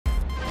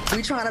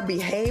We trying to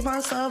behave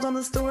ourselves on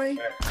the story?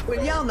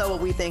 Well, y'all know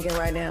what we thinking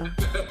right now.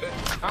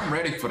 I'm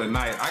ready for the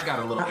night. I got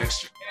a little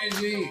extra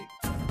energy.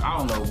 I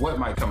don't know what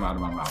might come out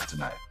of my mouth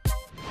tonight.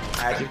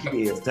 Hide your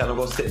kids. Tell them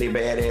go sit their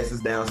bad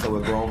asses down so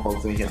we're grown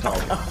folks in here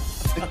talking.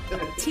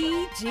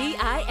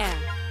 TGIF.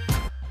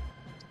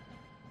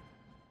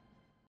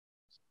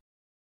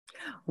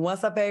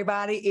 What's up,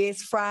 everybody?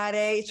 It's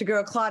Friday. It's your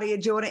girl, Claudia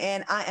Jordan,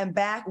 and I am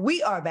back.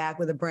 We are back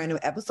with a brand new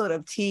episode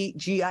of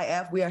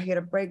TGIF. We are here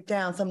to break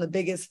down some of the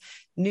biggest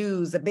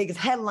news, the biggest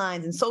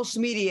headlines in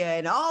social media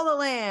and all the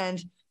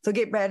land. So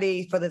get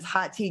ready for this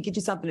hot tea. Get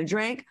you something to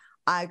drink.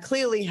 I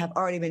clearly have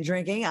already been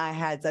drinking. I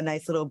had a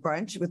nice little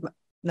brunch with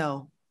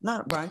not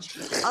a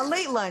brunch, a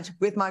late lunch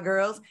with my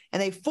girls,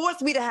 and they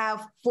forced me to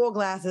have 4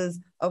 glasses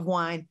of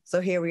wine. So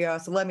here we are.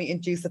 So let me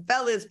introduce the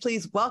fellas.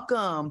 Please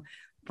welcome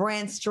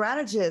brand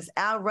strategist,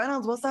 Al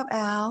Reynolds. What's up,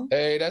 Al?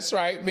 Hey, that's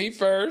right. Me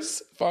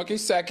first, Funky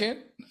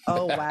second.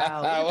 Oh,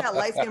 wow. You got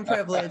light skin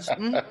privilege.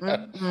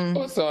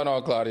 What's going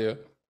on, Claudia?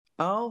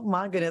 Oh,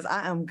 my goodness.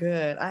 I am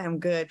good.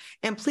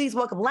 And please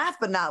welcome, last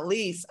but not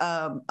least,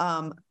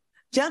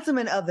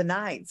 gentleman of the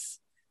nights,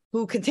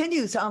 who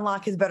continues to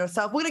unlock his better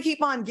self. We're gonna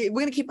keep on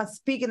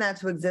speaking that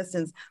to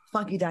existence.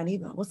 Funky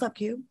Dineva. What's up,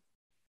 Q?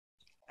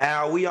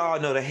 Al, we all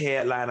know the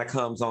headliner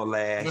comes on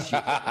last. You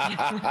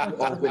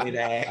opening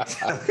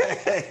act.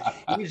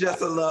 You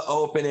just a little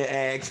opening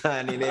act,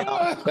 honey.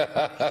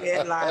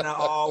 Headliner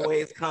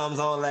always comes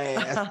on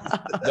last.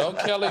 Don't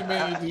Kelly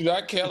me. Do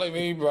not Kelly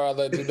me,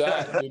 brother. Do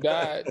not.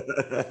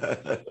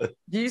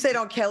 Did you say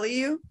don't Kelly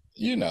you?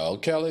 You know,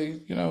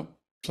 Kelly,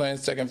 playing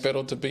second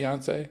fiddle to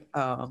Beyonce.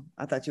 Oh,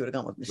 I thought you would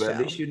have gone with Michelle. Well,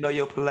 at least you know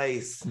your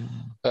place.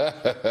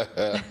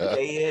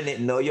 Stay in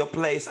it, know your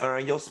place,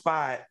 earn your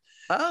spot.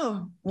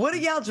 Oh, what are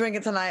y'all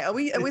drinking tonight?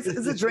 Is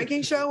it a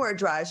drinking show or a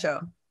dry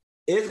show?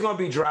 It's gonna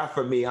be dry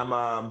for me.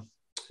 I'm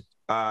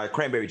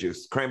cranberry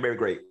juice, cranberry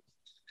grape.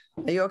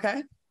 Are you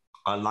okay?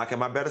 Unlocking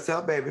my better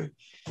self, baby.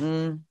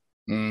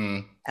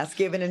 That's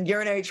giving a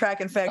urinary tract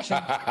infection.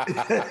 Ooh,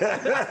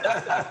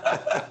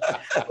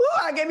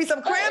 I gave me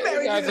some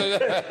cranberry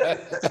juice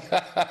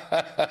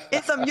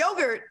and some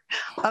yogurt.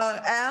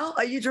 Al,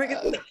 are you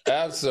drinking?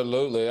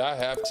 Absolutely. I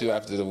have to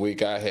after the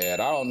week I had.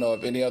 I don't know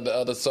if any of the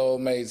other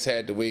soulmates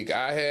had the week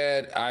I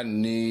had. I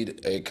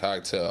need a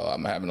cocktail.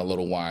 I'm having a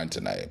little wine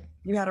tonight.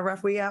 You had a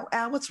rough week, Al?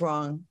 Al, what's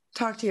wrong?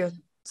 Talk to your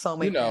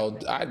soulmate.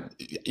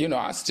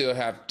 I still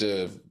have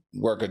to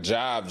work a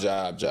job.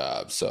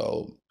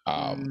 So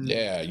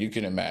yeah, you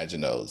can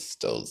imagine those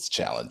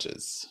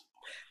challenges.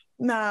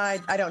 Nah,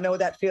 I don't know what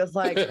that feels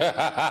like. It's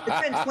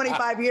been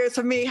 25 years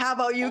for me. How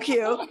about you,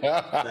 Q?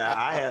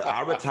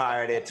 I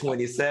retired at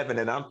 27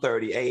 and I'm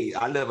 38.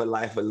 I live a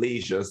life of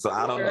leisure, so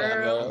I don't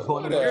know.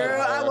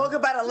 Girl, I woke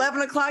up at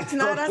 11 o'clock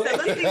tonight. I said,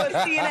 let's see what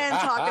CNN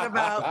talking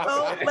about.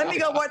 Oh, let me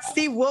go watch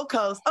Steve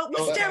Wilkos. Oh,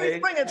 what's Jerry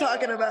Springer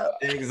talking about?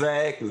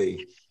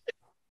 Exactly.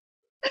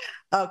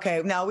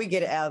 Okay, now we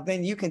get it, Al.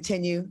 Then you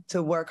continue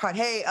to work hard.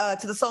 Hey,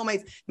 to the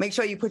soulmates, make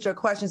sure you put your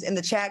questions in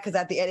the chat because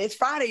at the end, it's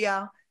Friday,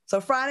 y'all. So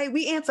Friday,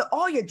 we answer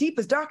all your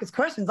deepest, darkest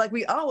questions like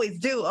we always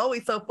do,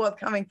 always so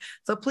forthcoming.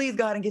 So please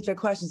go ahead and get your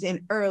questions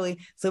in early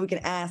so we can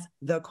ask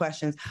the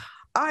questions.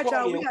 All right,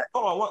 y'all.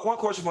 Hold on, one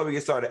question before we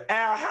get started.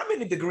 Al, how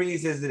many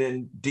degrees is it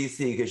in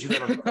D.C.? Because you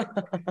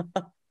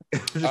got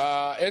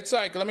it's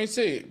like, let me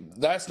see.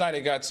 Last night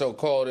it got so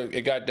cold,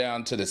 it got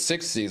down to the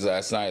 60s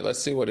last night. Let's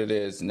see what it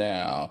is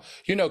now.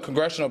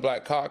 Congressional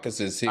Black Caucus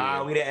is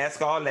here. We didn't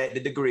ask all that, the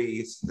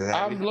degrees.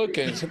 I'm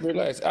looking to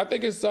relax. I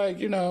think it's like,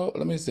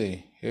 let me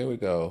see. Here we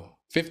go.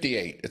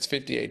 58. It's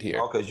 58 here.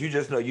 Oh, because you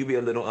just know you be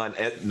a little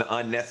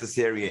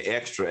unnecessary and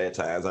extra at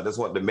times. I just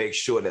want to make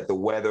sure that the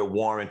weather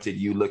warranted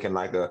you looking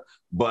like a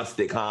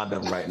busted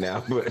condom right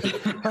now.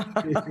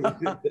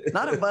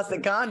 Not a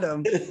busted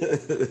condom.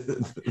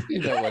 You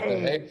know what?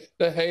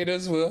 The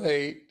haters will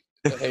hate.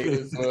 The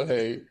haters will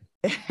hate.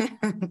 All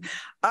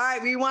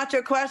right, we want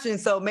your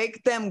questions, so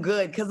make them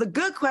good because the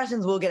good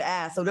questions will get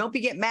asked. So don't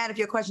get mad if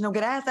your question don't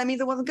get asked. That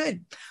means it wasn't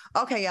good.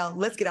 Okay, y'all,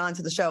 let's get on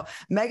to the show.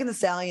 Megan Thee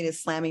Stallion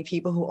is slamming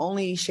people who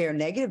only share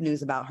negative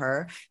news about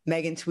her.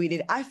 Megan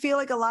tweeted, "I feel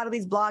like a lot of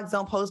these blogs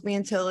don't post me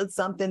until it's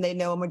something they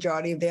know a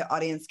majority of their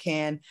audience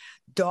can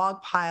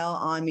dogpile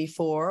on me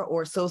for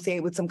or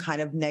associate with some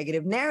kind of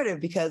negative narrative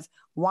because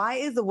why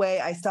is the way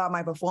I start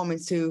my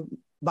performance to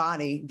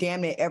body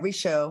damn near every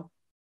show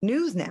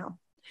news now?"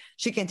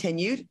 She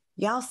continued,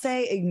 "Y'all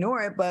say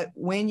ignore it, but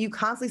when you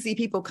constantly see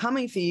people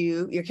coming for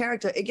you, your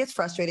character, it gets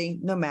frustrating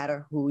no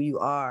matter who you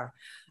are."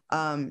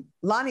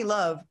 Lonnie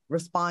Love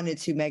responded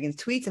to Megan's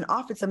tweets and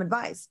offered some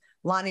advice.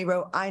 Lonnie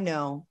wrote, "I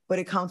know, but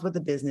it comes with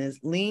the business.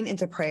 Lean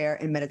into prayer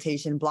and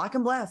meditation, block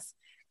and bless.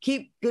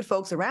 Keep good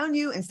folks around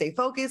you and stay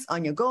focused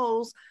on your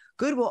goals.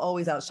 Good will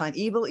always outshine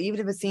evil, even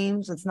if it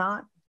seems it's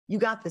not. You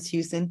got this,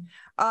 Houston."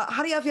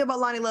 How do y'all feel about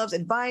Lonnie Love's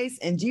advice?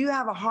 And do you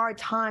have a hard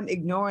time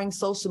ignoring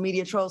social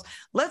media trolls?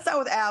 Let's start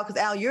with Al, because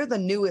Al, you're the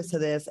newest to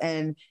this.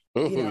 And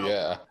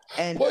yeah.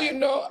 And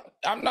well,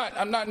 I'm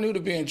not new to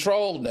being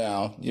trolled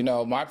now.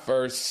 My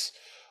first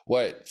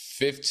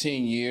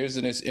 15 years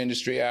in this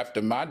industry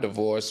after my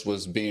divorce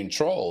was being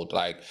trolled.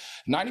 Like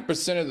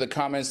 90% of the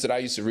comments that I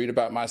used to read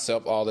about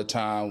myself all the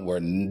time were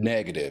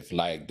negative.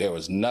 Like there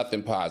was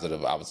nothing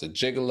positive. I was a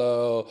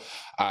gigolo.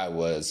 I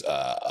was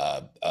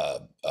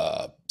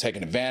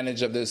taking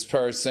advantage of this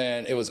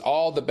person. It was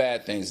all the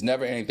bad things,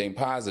 never anything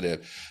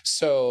positive.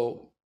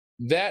 So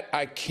that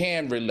I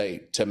can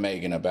relate to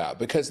Megan about,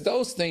 because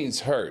those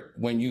things hurt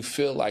when you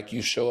feel like you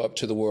show up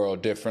to the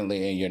world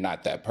differently and you're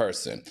not that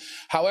person.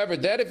 However,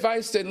 that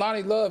advice that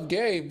Lonnie Love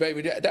gave,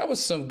 baby, that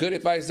was some good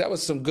advice. That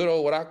was some good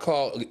old, what I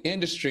call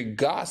industry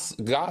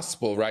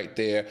gospel right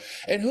there.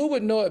 And who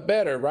would know it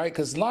better, right?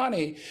 Because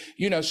Lonnie,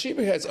 you know, she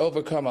has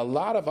overcome a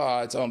lot of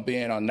odds on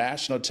being on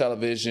national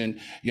television,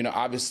 you know,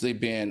 obviously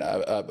being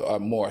a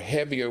more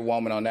heavier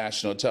woman on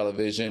national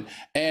television.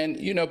 And,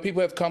 you know,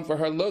 people have come for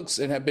her looks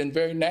and have been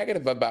very negative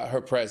about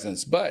her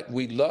presence, but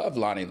we love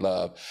Lonnie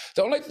Love.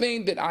 The only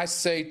thing that I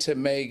say to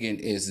Megan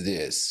is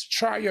this: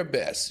 try your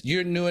best.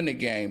 You're new in the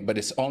game, but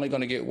it's only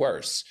going to get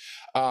worse.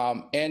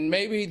 And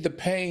maybe the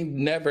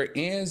pain never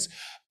ends,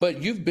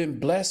 but you've been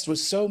blessed with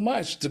so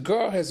much. The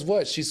girl has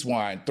what? She's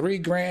won 3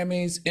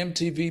 Grammys,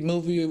 MTV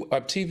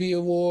TV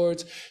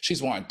Awards.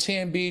 She's won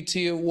 10 BET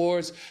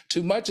Awards.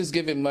 Too much is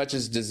given, much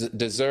is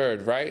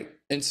deserved, right?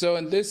 And so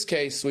in this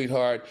case,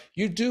 sweetheart,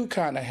 you do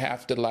kind of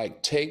have to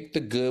like take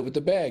the good with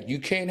the bad. You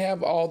can't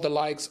have all the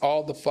likes,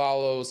 all the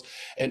follows,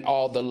 and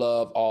all the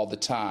love all the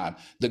time.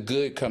 The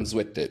good comes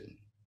with it.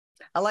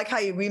 I like how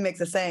you remix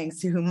the sayings.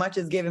 To much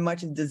is given,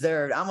 much is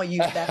deserved. I'm gonna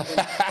use that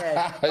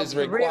instead. It's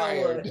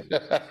required.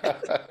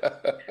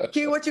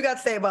 Q, what you got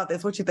to say about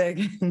this? What you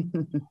think?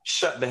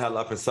 Shut the hell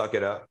up and suck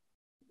it up.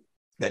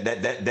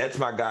 That's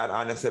my God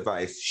honest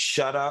advice.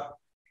 Shut up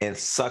and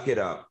suck it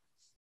up.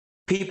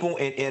 People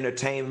in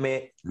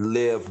entertainment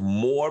live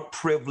more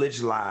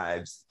privileged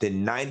lives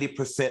than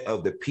 90%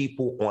 of the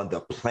people on the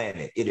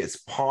planet. It is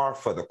par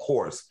for the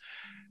course.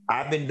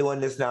 I've been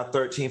doing this now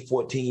 13,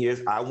 14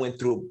 years. I went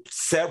through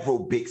several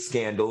big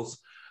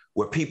scandals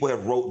where people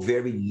have wrote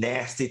very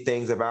nasty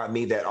things about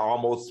me that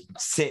almost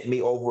sent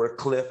me over a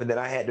cliff. And then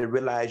I had to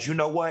realize, you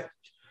know what?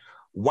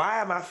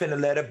 Why am I finna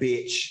let a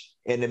bitch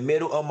in the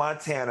middle of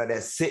Montana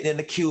that's sitting in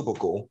the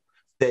cubicle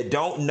that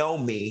don't know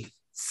me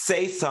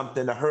say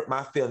something to hurt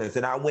my feelings?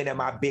 And I went in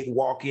my big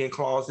walk-in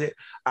closet.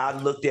 I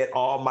looked at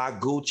all my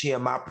Gucci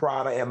and my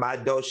Prada and my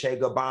Dolce &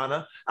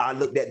 Gabbana. I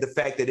looked at the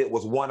fact that it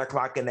was 1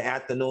 o'clock in the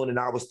afternoon and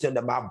I was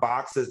tending my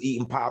boxes,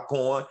 eating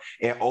popcorn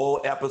and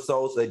old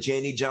episodes of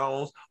Jenny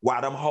Jones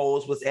while them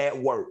hoes was at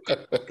work,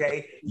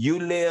 okay? You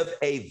live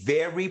a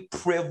very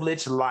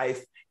privileged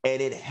life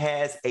and it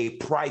has a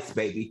price,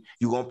 baby.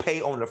 You're going to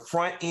pay on the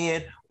front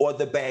end or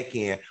the back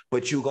end,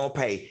 but you're going to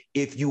pay.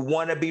 If you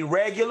want to be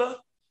regular,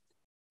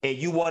 and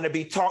you want to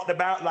be talked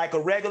about like a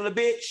regular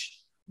bitch,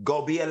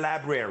 go be a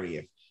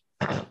librarian.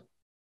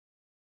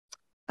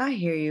 I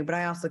hear you, but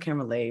I also can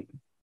relate.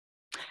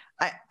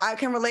 I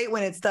can relate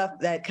when it's stuff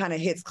that kind of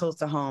hits close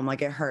to home,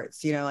 like it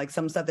hurts, you know, like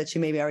some stuff that you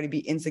maybe already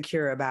be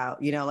insecure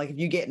about, you know, like if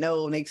you get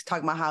old and they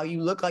talk about how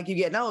you look like you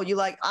get old, you're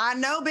like, I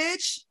know,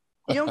 bitch.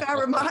 You don't got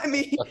to remind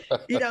me,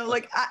 you know,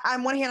 like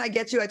on one hand, I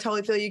get you. I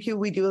totally feel you, Q.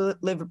 We do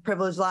live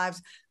privileged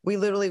lives. We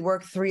literally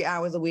work 3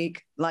 hours a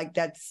week. Like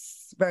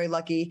that's very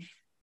lucky.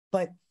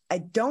 But I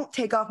don't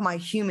take off my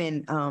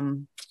human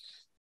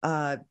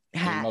hat,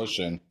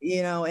 emotion,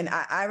 you know, and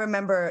I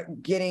remember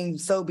getting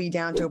so beat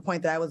down to a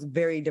point that I was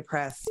very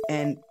depressed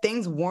and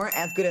things weren't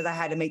as good as I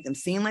had to make them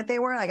seem like they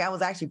were. Like I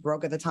was actually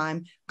broke at the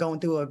time, going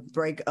through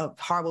a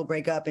horrible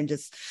breakup and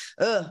just,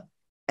 And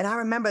I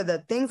remember the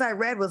things I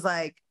read was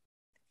like,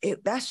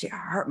 that shit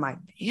hurt my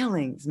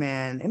feelings,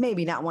 man. It made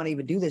me not want to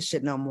even do this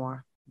shit no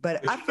more.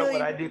 But I feel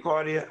what I did,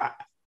 Claudia?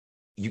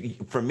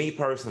 For me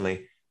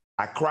personally,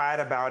 I cried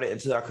about it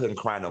until I couldn't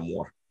cry no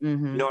more.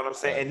 Mm-hmm. You know what I'm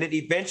saying? And then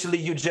eventually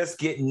you just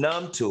get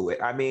numb to it.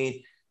 I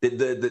mean, the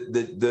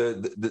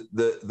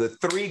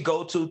 3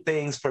 go-to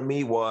things for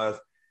me was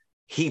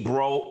he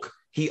broke,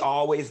 he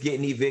always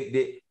getting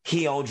evicted,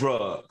 he on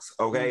drugs.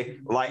 Okay.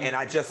 Mm-hmm. Like, and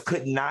I just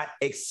could not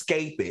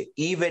escape it.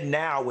 Even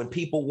now, when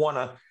people want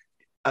to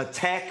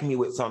attack me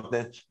with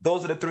something,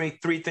 those are the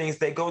three things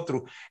they go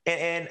through.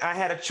 And I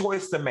had a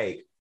choice to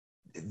make.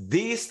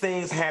 These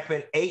things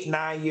happened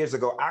 8-9 years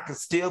ago. I could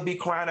still be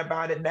crying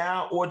about it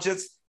now, or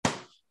just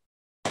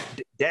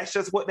that's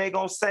just what they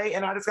gonna say,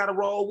 and I just gotta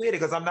roll with it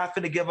because I'm not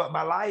gonna give up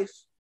my life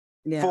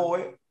for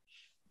it.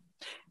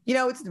 You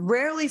know, it's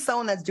rarely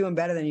someone that's doing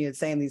better than you that's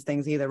saying these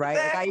things either, right?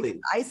 Exactly.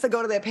 Like I used to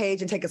go to their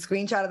page and take a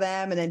screenshot of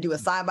them and then do a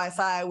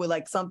side-by-side with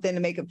like something to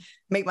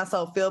make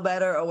myself feel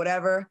better or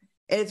whatever.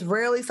 And it's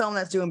rarely someone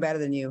that's doing better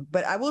than you.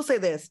 But I will say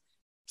this.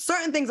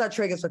 Certain things are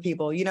triggers for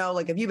people, you know,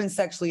 like if you've been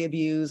sexually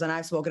abused, and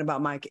I've spoken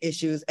about my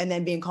issues, and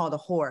then being called a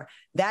whore,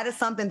 that is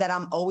something that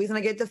I'm always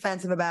going to get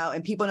defensive about.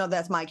 And people know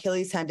that's my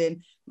Achilles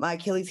tendon, my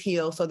Achilles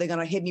heel. So they're going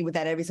to hit me with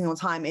that every single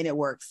time. And it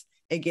works.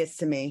 It gets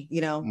to me,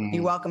 you know,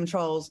 You're welcome,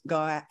 trolls,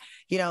 go at,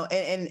 you know,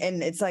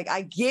 and it's like,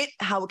 I get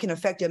how it can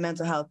affect your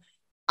mental health.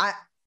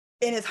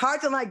 And it's hard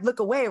to like look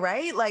away,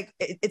 right? Like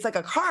it's like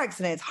a car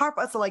accident. It's hard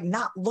for us to like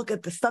not look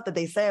at the stuff that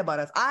they say about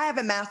us. I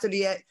haven't mastered it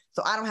yet,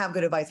 so I don't have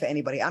good advice for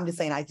anybody. I'm just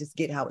saying I just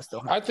get how it's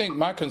still hard. I think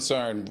my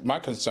concern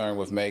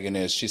with Megan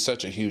is she's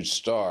such a huge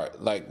star.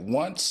 Like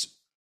once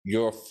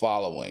you're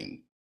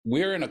following,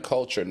 we're in a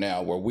culture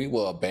now where we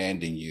will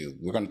abandon you.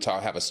 We're going to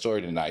have a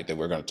story tonight that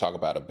we're going to talk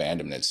about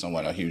abandonment,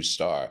 someone a huge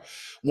star.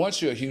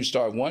 Once you're a huge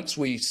star, once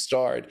we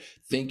start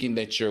thinking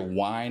that you're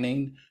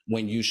whining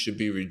when you should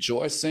be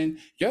rejoicing,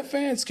 your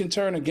fans can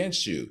turn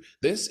against you.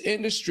 This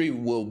industry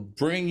will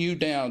bring you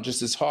down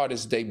just as hard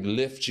as they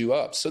lift you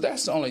up. So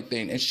that's the only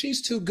thing. And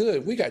she's too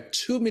good. We got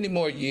too many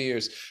more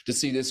years to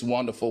see this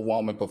wonderful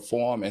woman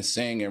perform and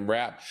sing and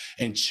rap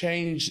and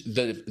change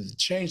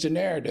the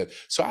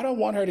narrative. So I don't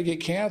want her to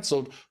get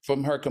canceled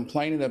from her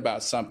complaining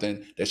about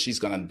something that she's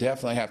going to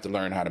definitely have to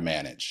learn how to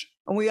manage.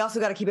 And we also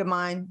got to keep in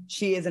mind,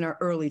 she is in her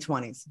early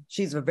 20s.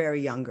 She's a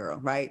very young girl,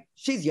 right?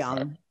 She's young.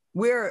 Right.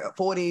 We're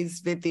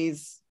 40s,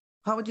 50s.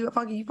 How would you,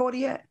 Funky, you 40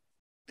 yet?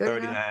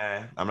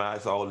 39. I'm not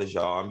as old as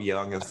y'all. I'm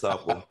young and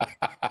supple.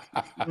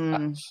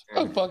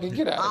 Oh, Funky,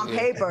 get out on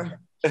paper.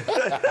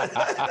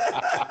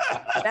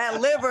 That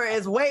liver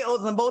is way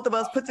older than both of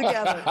us put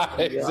together.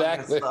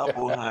 Exactly.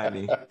 Supple,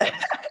 honey. All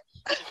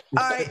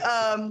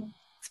right.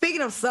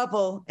 Speaking of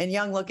supple and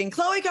young looking,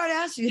 Khloe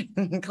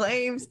Kardashian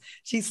claims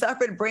she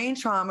suffered brain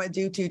trauma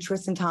due to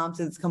Tristan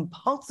Thompson's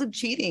compulsive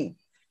cheating.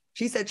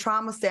 She said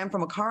trauma stemmed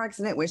from a car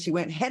accident where she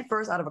went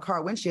headfirst out of a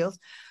car windshield.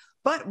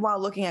 But while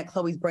looking at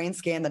Khloe's brain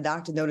scan, the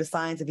doctor noticed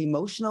signs of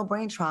emotional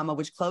brain trauma,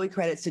 which Khloe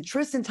credits to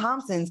Tristan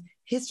Thompson's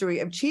history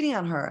of cheating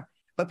on her.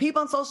 But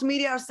people on social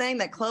media are saying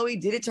that Khloe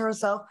did it to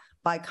herself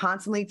by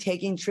constantly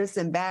taking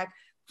Tristan back.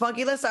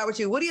 Funky, let's start with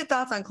you. What are your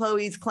thoughts on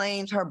Khloe's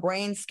claims, her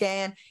brain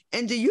scan?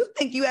 And do you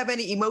think you have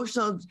any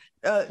emotional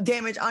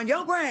damage on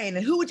your brain?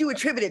 And who would you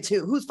attribute it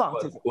to? Whose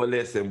fault is it? Well,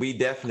 listen, we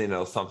definitely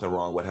know something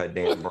wrong with her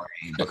damn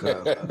brain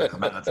because of the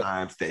amount of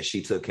times that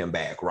she took him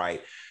back,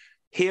 right?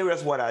 Here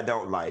is what I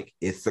don't like.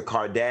 It's the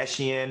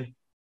Kardashian,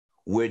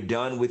 we're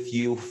done with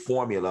you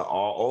formula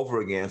all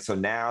over again. So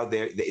now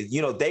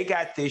they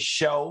got this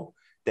show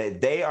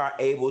that they are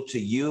able to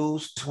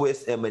use,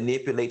 twist, and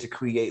manipulate to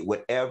create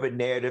whatever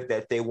narrative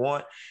that they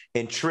want.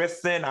 And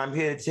Tristan, I'm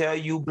here to tell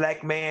you,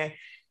 black man,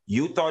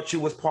 you thought you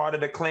was part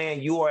of the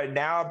clan. You are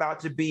now about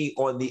to be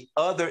on the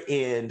other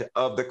end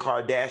of the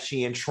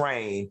Kardashian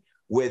train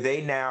where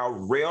they now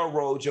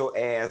railroad your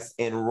ass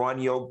and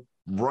run your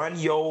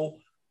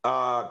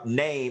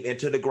name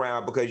into the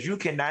ground, because you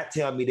cannot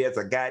tell me there's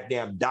a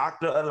goddamn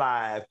doctor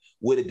alive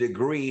with a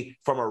degree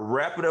from a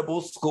reputable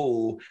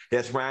school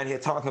that's around here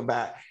talking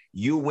about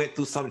you went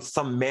through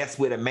some mess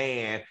with a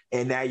man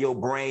and now your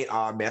brain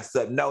all messed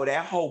up. No,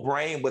 that whole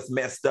brain was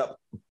messed up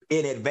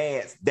in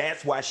advance.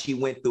 That's why she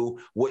went through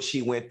what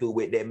she went through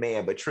with that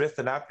man. But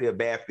Tristan, I feel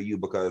bad for you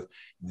because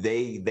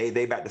they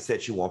about to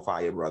set you on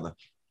fire, brother.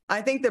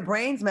 I think the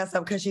brain's messed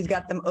up because she's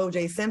got them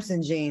O.J.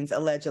 Simpson genes,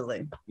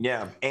 allegedly.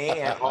 Yeah,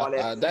 and all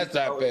that. That's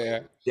not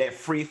fair. That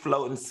free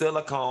floating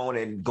silicone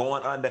and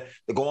going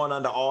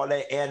under all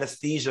that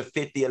anesthesia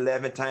 50,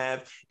 11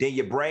 times. Then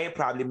your brain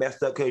probably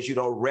messed up because you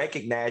don't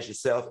recognize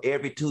yourself.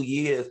 Every 2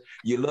 years,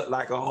 you look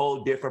like a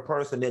whole different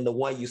person than the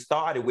one you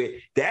started with.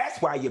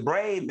 That's why your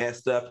brain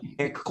messed up.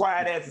 And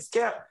quiet as it's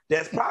kept,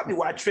 that's probably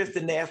why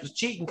Tristan Nash was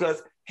cheating,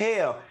 because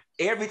hell,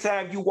 every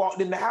time you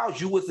walked in the house,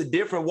 you was a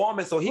different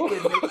woman. So he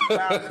could make you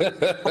out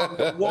from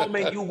the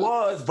woman you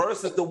was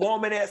versus the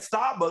woman at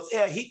Starbucks.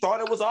 Yeah, he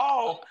thought it was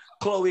all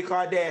Khloe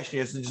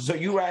Kardashian. So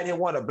you right here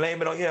want to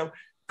blame it on him?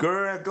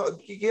 Girl, go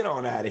get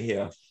on out of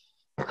here.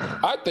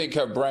 I think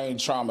her brain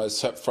trauma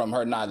is from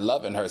her not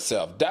loving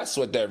herself. That's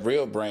what that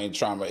real brain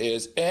trauma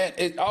is. And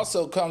it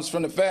also comes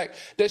from the fact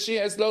that she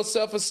has low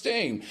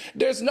self-esteem.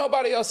 There's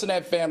nobody else in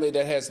that family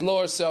that has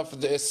lower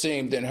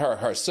self-esteem than her.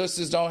 Her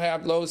sisters don't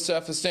have low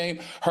self-esteem.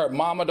 Her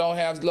mama don't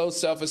have low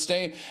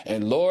self-esteem.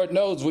 And Lord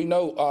knows, we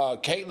know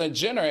Caitlyn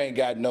Jenner ain't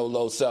got no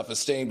low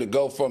self-esteem to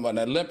go from an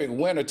Olympic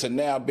winner to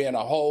now being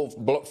a whole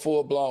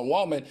full-blown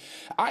woman.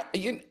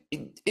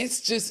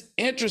 It's just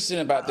interesting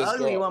about this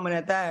ugly girl. Woman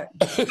at that.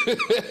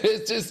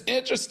 It's just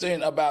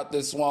interesting about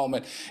this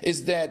woman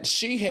is that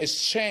she has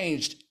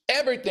changed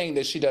everything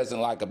that she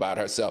doesn't like about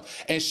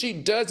herself. And she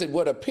does it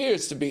what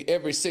appears to be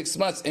every 6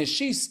 months, and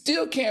she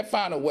still can't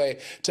find a way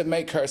to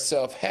make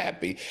herself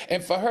happy.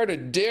 And for her to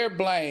dare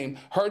blame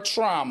her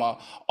trauma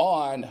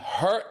on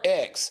her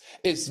ex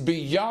is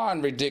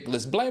beyond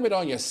ridiculous. Blame it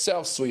on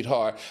yourself,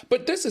 sweetheart.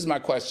 But this is my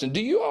question.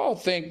 Do you all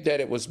think that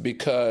it was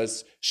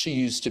because she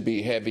used to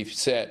be heavy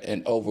set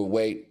and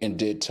overweight and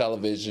did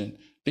television?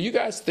 Do you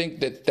guys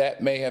think that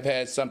that may have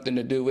had something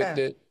to do with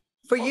it?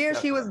 For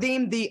years, she was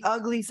deemed the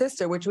ugly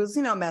sister, which was,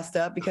 messed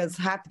up because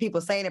half the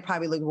people saying it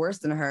probably looked worse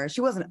than her.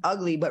 She wasn't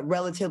ugly, but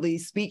relatively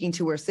speaking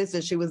to her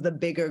sister, she was the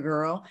bigger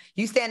girl.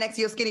 You stand next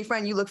to your skinny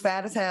friend, you look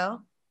fat as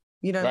hell.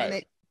 You know what I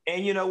mean?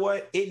 And you know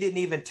what? It didn't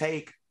even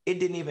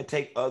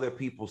take other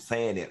people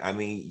saying it. I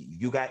mean,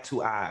 you got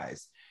two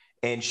eyes,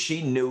 and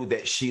she knew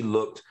that she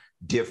looked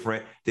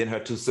different than her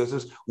two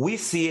sisters. We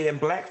see it in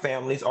Black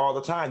families all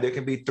the time. There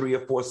can be 3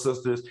 or 4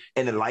 sisters,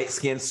 and the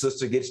light-skinned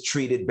sister gets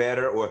treated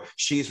better, or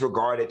she's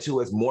regarded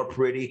to as more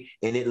pretty,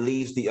 and it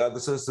leaves the other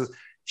sisters.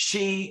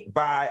 She,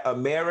 by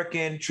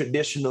American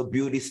traditional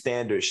beauty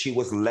standards, she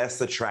was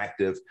less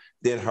attractive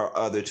than her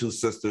other 2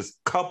 sisters,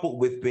 coupled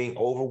with being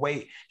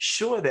overweight.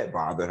 Sure, that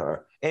bothered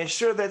her, and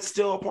sure, that's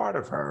still a part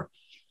of her.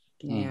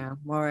 Yeah.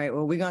 All right.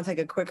 Well, we're going to take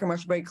a quick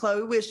commercial break.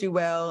 Chloe, we wish you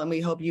well, and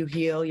we hope you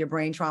heal, your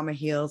brain trauma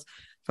heals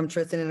from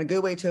Tristan. And a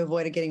good way to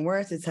avoid it getting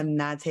worse is to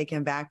not take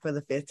him back for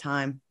the 5th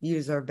time. You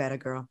deserve better,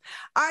 girl.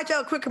 All right,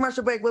 y'all, quick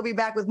commercial break. We'll be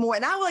back with more.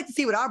 And I would like to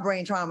see what our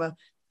brain trauma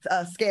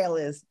scale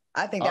is.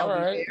 I think that would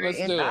be very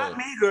interesting. Not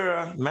me,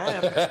 girl.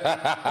 Man.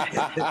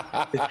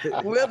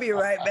 We'll be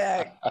right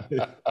back.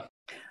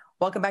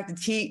 Welcome back to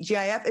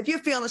TGIF. If you're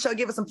feeling the show,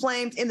 give us some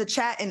flames in the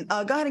chat, and go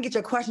ahead and get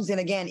your questions in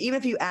again. Even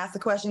if you ask the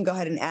question, go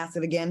ahead and ask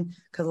it again,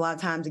 because a lot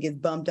of times it gets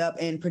bumped up.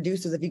 And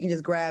producers, if you can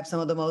just grab some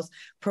of the most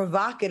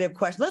provocative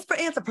questions.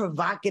 Let's answer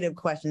provocative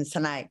questions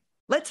tonight.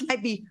 Let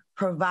tonight be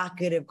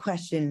provocative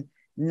question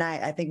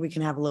night. I think we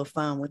can have a little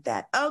fun with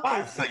that.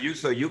 Okay. Right,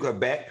 so you could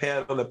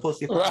backpedal on the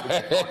pussy. Right.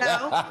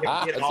 No,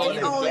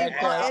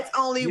 it's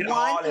only one.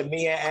 All in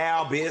me and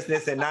Al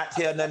business and not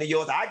tell none of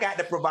yours. I got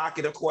the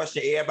provocative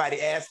question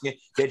everybody asking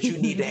that you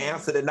need to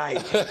answer tonight.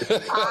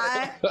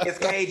 It's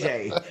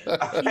KJ.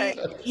 Okay?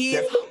 He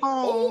is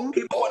home.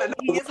 People want to know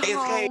he is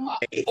home.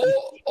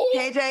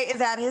 KJ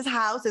is at his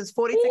house. It's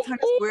 4,600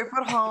 square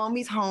foot home.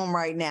 He's home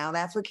right now.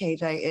 That's what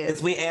KJ is.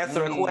 It's we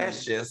answering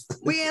questions.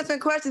 We answering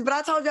questions, but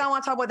I told you I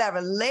want to talk about that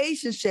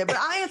relationship, but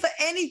I answer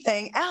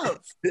anything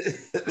else.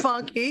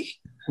 Funky.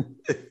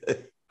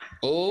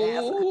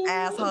 Oh,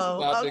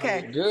 asshole.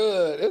 Okay.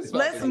 Good. It's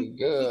about to get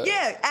good.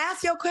 Yeah,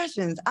 ask your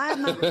questions. I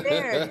am not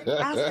prepared.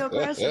 Ask your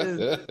questions.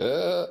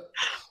 All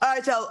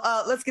right,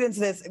 y'all. Let's get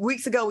into this.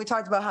 Weeks ago, we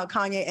talked about how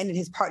Kanye ended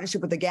his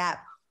partnership with The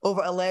Gap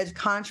over alleged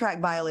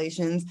contract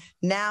violations.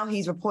 Now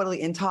he's reportedly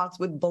in talks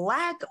with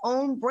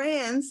Black-owned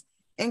brands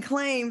and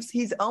claims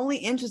he's only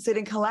interested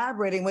in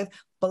collaborating with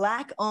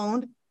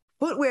Black-owned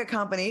footwear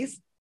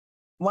companies.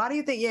 Why do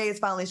you think Ye is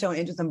finally showing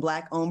interest in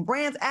Black-owned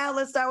brands? Al,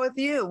 let's start with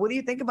you. What do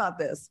you think about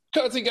this?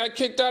 Because he got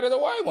kicked out of the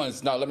white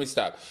ones. No, let me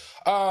stop.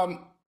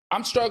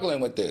 I'm struggling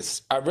with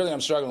this. I really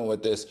am struggling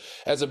with this.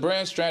 As a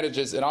brand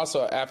strategist and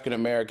also an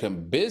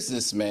African-American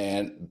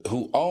businessman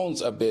who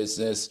owns a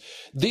business,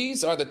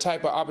 these are the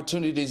type of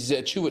opportunities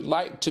that you would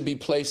like to be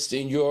placed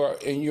in your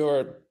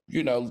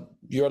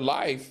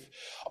life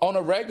on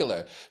a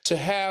regular. To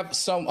have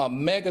a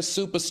mega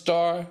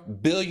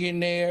superstar,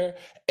 billionaire,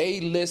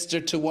 A-lister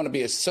to want to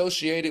be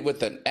associated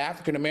with an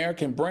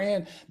African-American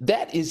brand,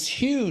 that is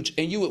huge.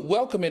 And you would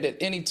welcome it at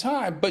any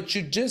time, but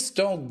you just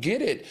don't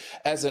get it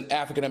as an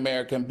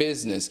African-American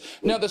business.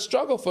 Now, the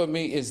struggle for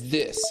me is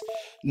this.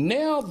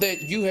 Now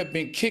that you have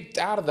been kicked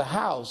out of the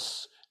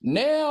house,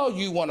 now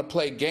you want to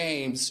play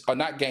games, or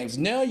not games,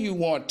 now you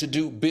want to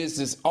do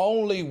business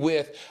only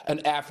with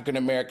an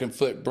African-American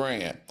foot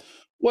brand.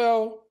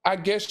 Well, I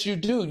guess you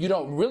do. You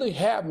don't really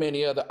have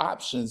many other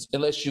options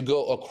unless you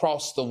go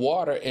across the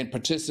water and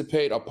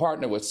participate or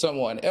partner with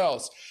someone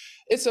else.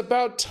 It's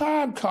about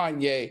time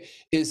Kanye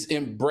is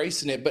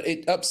embracing it, but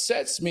it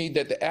upsets me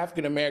that the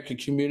African-American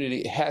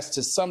community has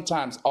to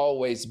sometimes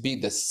always be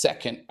the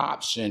second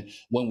option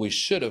when we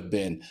should have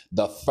been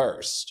the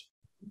first.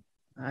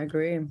 I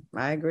agree.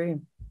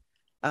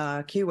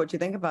 Q, what you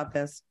think about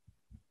this?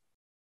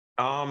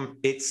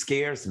 It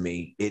scares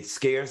me. It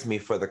scares me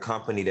for the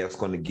company that's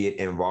going to get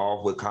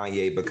involved with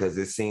Kanye, because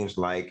it seems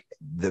like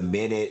the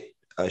minute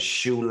a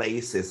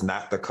shoelace is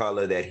not the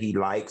color that he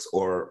likes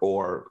or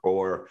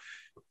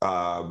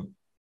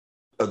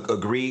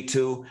agreed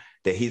to,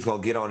 that he's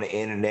going to get on the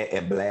internet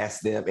and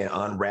blast them and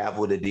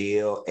unravel the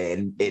deal,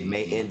 and it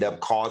may end up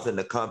causing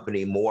the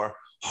company more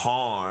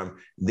harm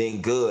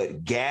than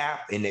good. Gap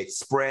and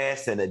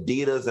Express and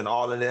Adidas and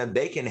all of them,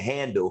 they can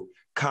handle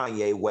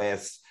Kanye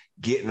West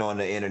getting on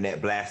the internet,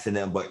 blasting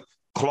them, but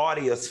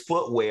Claudia's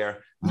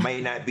footwear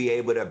may not be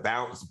able to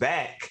bounce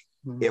back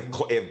if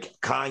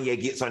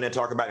Kanye gets on there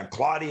talking about it.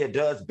 Claudia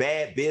does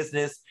bad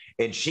business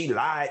and she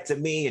lied to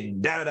me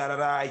and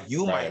da-da-da-da-da,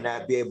 you might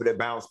not be able to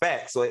bounce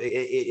back. So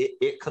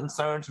it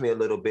concerns me a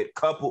little bit,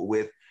 coupled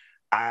with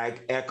I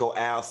echo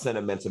Al's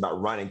sentiments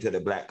about running to the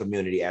Black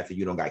community after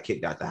you don't got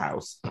kicked out the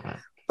house.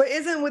 But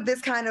isn't with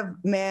this kind of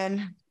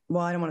man,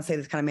 well, I don't want to say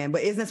this kind of man,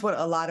 but isn't this what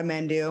a lot of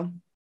men do?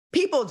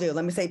 People do.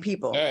 Let me say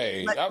people.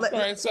 Hey, I was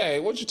going to say,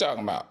 what you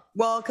talking about?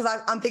 Well, because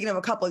I'm thinking of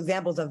a couple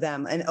examples of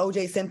them, and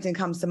O.J. Simpson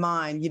comes to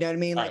mind. You know what I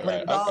mean? Like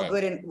when it was all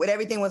good and when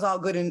everything was all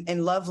good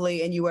and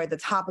lovely, and you were at the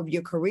top of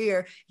your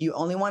career, you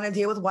only want to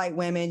deal with white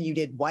women. You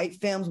did white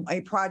films,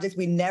 white projects.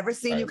 We never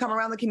seen you come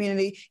around the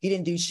community. You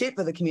didn't do shit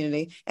for the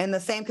community. And the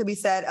same could be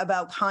said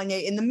about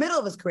Kanye in the middle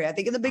of his career. I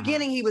think in the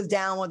beginning he was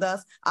down with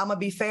us. I'm gonna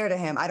be fair to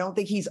him. I don't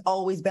think he's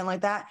always been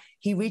like that.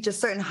 He reached a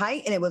certain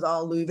height, and it was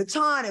all Louis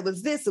Vuitton. It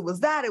was this. It was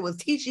that. It was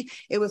Tisci.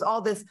 It was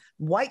all this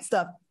white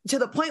stuff, to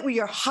the point where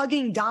you're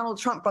hugging Donald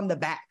Trump from the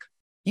back.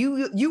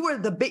 You were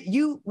the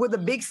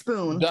big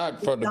spoon.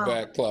 Not from the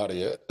back,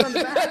 Claudia. From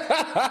the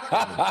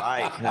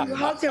back. You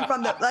hugged him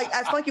from the, like,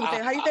 as Funky would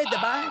say, how do you say, the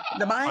bike?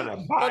 The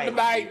bike? From the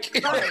bike.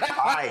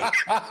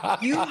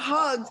 You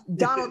hugged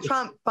Donald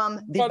Trump from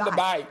the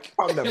bike.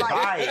 From the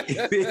bike.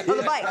 From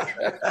the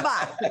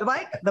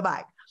bike. The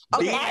bike.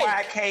 Okay.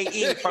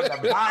 B-Y-K-E from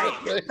the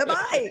bike. The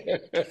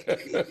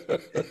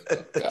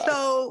bike.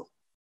 So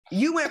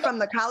you went from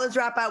the college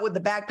dropout with the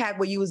backpack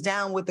where you was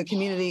down with the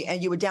community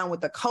and you were down with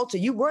the culture.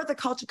 You were the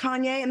culture,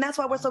 Kanye, and that's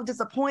why we're so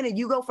disappointed.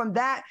 You go from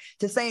that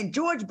to saying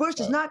George Bush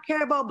does not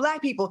care about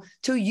Black people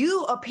to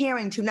you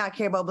appearing to not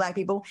care about Black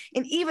people.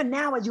 And even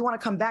now, as you want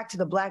to come back to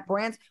the Black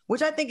brands,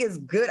 which I think is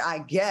good,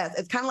 I guess.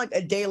 It's kind of like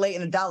a day late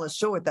and a dollar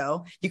short,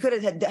 though. You could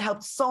have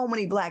helped so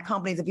many Black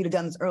companies if you'd have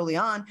done this early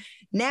on.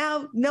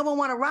 Now, no one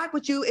want to rock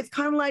with you. It's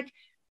kind of like,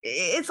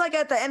 it's like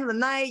at the end of the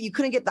night, you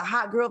couldn't get the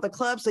hot girl at the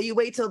club, so you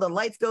wait till the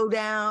lights go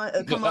down,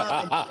 come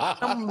up, and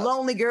some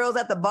lonely girls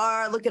at the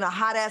bar looking a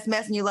hot ass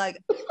mess, and you're like,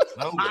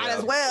 might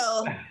as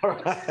well.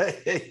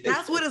 Right.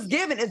 That's what it's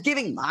giving. It's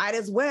giving might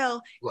as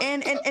well.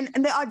 And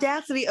the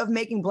audacity of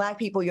making Black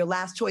people your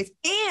last choice.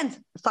 And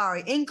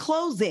sorry, in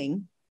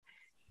closing,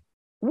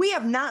 we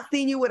have not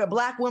seen you with a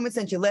Black woman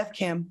since you left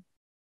Kim.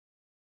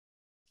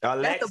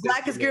 Alexis, that's the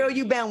blackest girl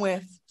you've been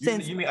with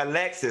since. You mean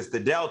Alexis, the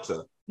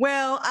Delta?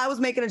 Well, I was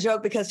making a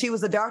joke because she was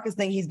the darkest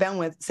thing he's been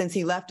with since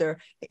he left her.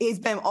 He's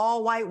been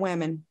all white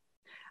women.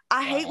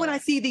 I hate when I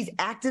see these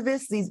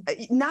activists,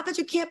 not that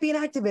you can't be an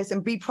activist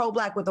and be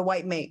pro-Black with a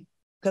white mate,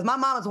 because my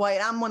mom is white.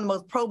 I'm one of the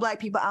most pro-Black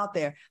people out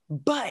there,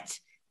 but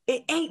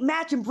it ain't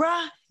matching,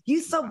 bruh.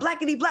 You so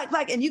blackity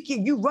black, and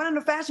you running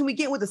the fashion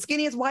weekend with the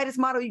skinniest, whitest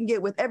model you can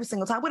get with every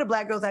single time. Where the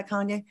Black girls at,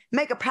 Kanye?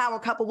 Make a power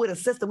couple with a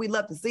sister. We'd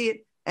love to see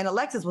it. And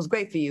Alexis was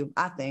great for you,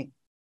 I think.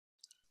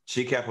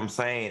 She kept him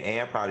sane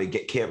and probably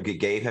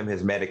gave him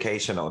his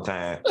medication on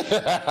time.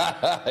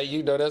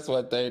 You know, that's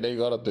one thing they're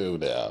going to do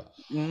now.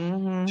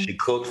 Mm-hmm. She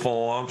cooked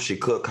for him. She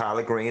cooked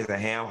collard greens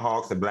and ham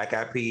hocks and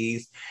black-eyed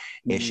peas.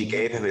 And she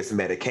gave him his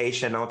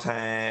medication on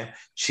time.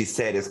 She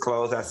set his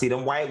clothes. I see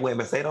them white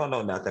women, they don't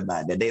know nothing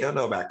about that. They don't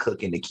know about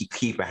cooking to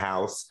keep a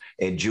house.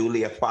 And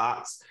Julia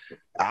Fox,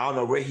 I don't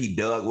know where he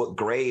dug, what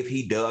grave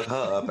he dug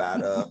her up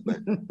out of.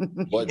 But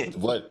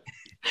what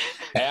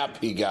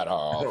app he got her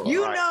off.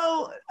 You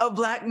know,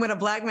 when a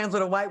Black man's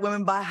with a white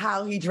woman by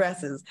how he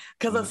dresses.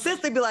 Because a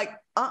sister be like,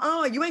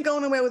 you ain't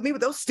going nowhere with me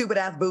with those stupid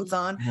ass boots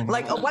on.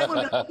 Like a white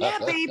woman be like, yeah,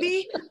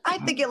 baby, I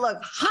think it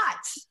looked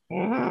hot.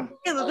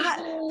 It looked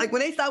hot. Like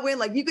when they start wearing,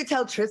 like you could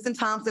tell Tristan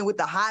Thompson with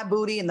the high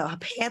booty and the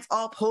pants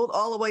all pulled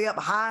all the way up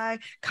high,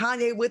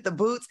 Kanye with the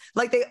boots.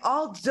 Like they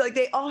all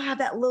have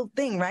that little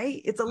thing, right?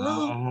 It's a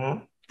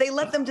little, they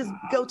let them just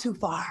go too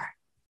far.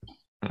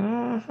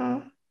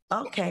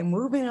 Okay,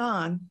 moving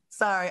on.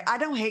 Sorry, I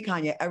don't hate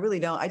Kanye. I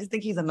really don't. I just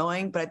think he's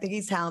annoying, but I think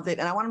he's talented,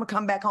 and I want him to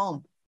come back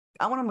home.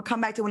 I want him to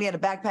come back to when he had a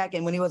backpack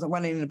and when he wasn't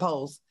running in the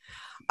polls.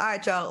 All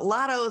right, y'all.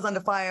 Latto is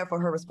under fire for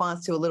her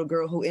response to a little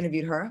girl who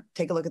interviewed her.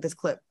 Take a look at this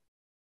clip.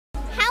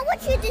 How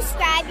would you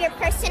describe your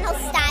personal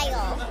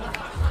style?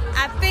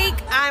 I think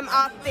I'm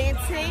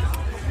authentic.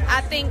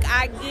 I think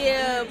I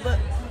give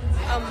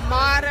a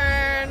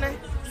modern,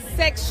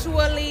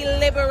 sexually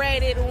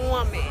liberated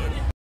woman.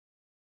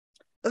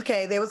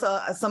 Okay, there was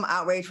some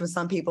outrage from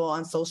some people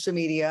on social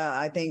media.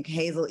 I think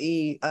Hazel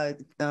E.,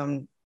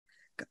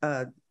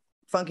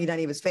 Funky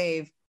Dunneva's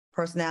favorite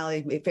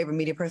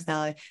media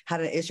personality,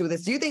 had an issue with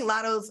this. Do you think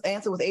Latto's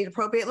answer was age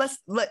appropriate? I'm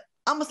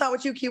gonna start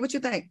with you, Q. What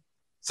you think?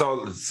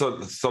 So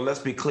let's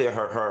be clear.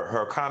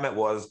 Her comment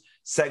was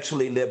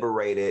sexually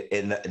liberated,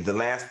 and the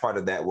last part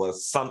of that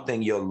was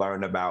something you'll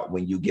learn about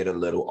when you get a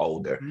little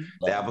older.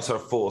 Mm-hmm. That was her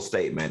full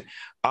statement.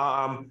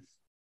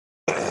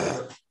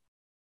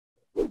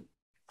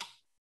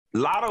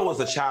 Latto was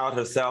a child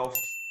herself,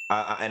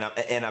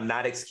 and I'm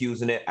not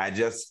excusing it. I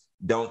just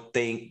don't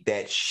think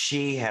that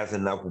she has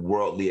enough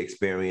worldly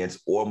experience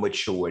or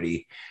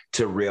maturity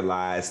to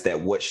realize that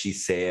what she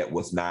said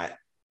was not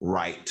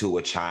right to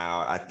a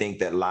child. I think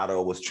that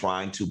Latto was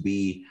trying to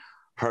be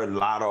her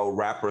Latto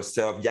rapper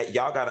self.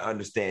 Y'all got to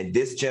understand,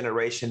 this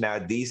generation now,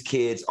 these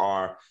kids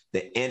are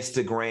the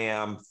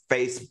Instagram,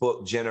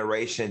 Facebook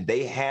generation.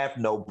 They have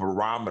no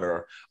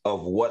barometer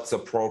of what's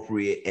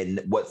appropriate and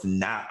what's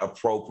not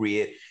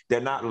appropriate. They're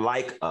not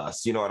like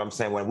us. You know what I'm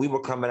saying? When we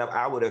were coming up,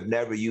 I would have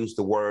never used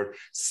the word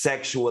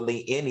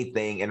sexually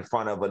anything in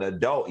front of an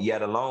adult,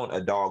 yet alone a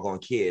doggone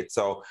kid.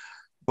 So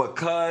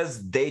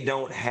because they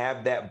don't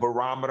have that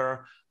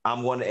barometer,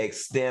 I'm going to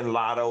extend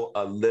Latto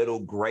a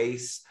little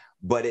grace.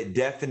 But it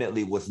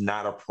definitely was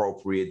not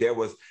appropriate.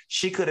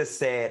 She could have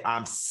said,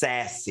 I'm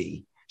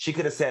sassy. She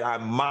could have said,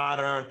 I'm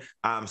modern,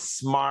 I'm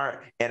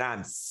smart, and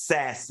I'm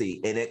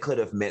sassy. And it could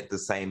have meant the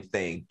same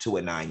thing to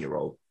a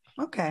 9-year-old.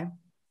 Okay.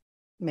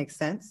 Makes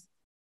sense.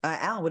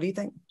 Al, what do you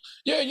think?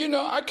 Yeah,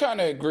 I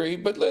kind of agree.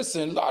 But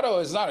listen,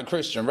 Latto is not a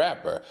Christian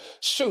rapper.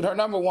 Shoot, her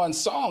 #1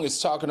 song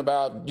is talking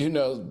about,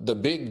 the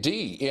big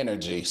D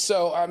energy.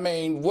 So, I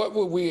mean, what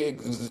were we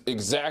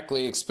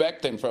exactly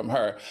expecting from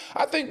her?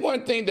 I think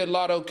one thing that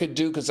Latto could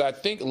do, because I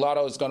think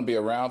Latto is going to be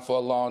around for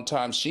a long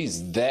time.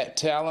 She's that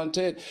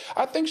talented.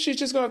 I think she's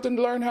just going to have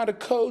to learn how to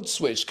code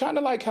switch, kind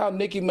of like how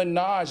Nicki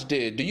Minaj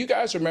did. Do you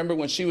guys remember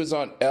when she was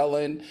on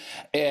Ellen?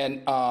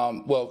 And,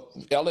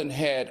 Ellen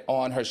had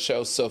on her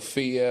show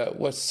Sophia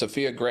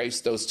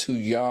Grace, those two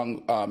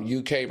young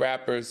UK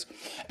rappers.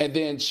 And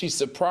then she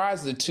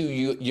surprised the two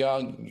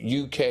young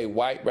UK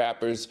white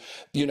rappers,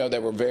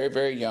 that were very,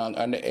 very young,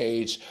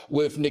 underage,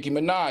 with Nicki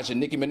Minaj. And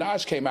Nicki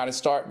Minaj came out and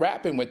started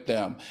rapping with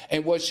them.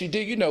 And what she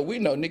did, we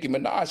know Nicki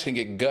Minaj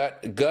can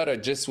get gutter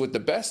just with the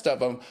best of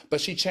them,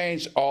 but she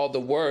changed all the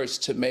words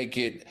to make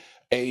it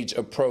age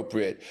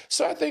appropriate.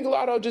 So I think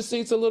Latto just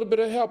needs a little bit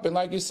of help. And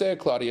like you said,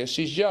 Claudia,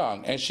 she's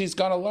young and she's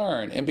going to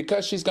learn. And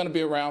because she's going to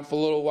be around for a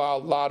little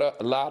while,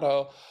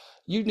 Latto,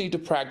 you need to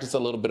practice a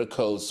little bit of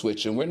code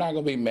switching. We're not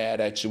going to be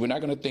mad at you. We're not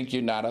going to think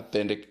you're not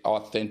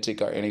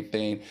authentic or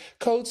anything.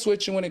 Code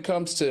switching when it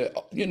comes to,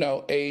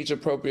 age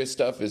appropriate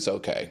stuff is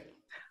okay.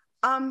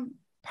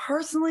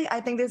 Personally,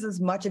 I think this is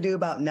much ado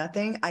about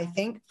nothing. I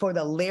think for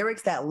the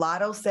lyrics that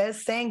Latto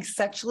says, saying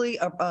sexually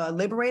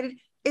liberated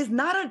is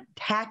not a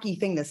tacky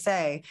thing to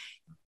say.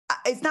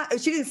 It's not,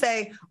 she didn't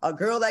say a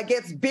girl that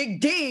gets big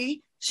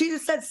D. She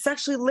just said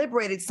sexually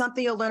liberated,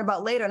 something you'll learn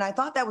about later. And I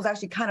thought that was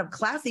actually kind of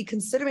classy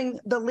considering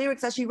the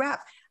lyrics that she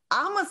raps.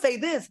 I'm going to say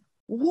this.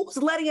 Who's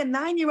letting a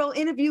 9-year-old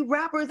interview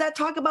rappers that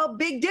talk about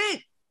big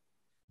dick?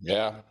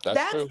 Yeah,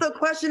 that's true. The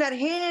question at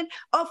hand.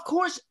 Of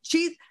course,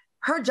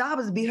 her job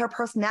is to be her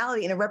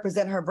personality and to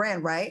represent her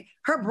brand, right?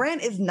 Her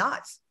brand is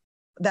not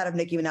that of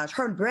Nicki Minaj.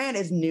 Her brand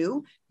is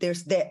new. They're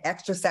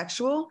extra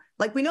sexual.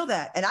 Like, we know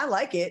that. And I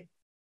like it.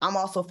 I'm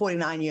also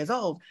 49 years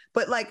old.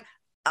 But like,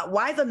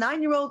 why is a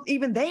 9-year-old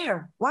even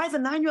there? Why is a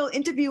 9-year-old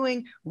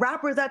interviewing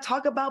rappers that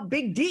talk about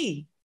Big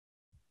D?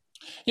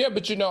 Yeah,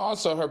 but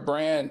also her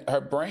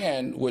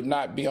brand would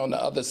not be on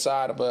the other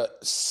side of a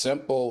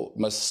simple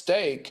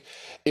mistake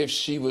if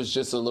she was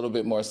just a little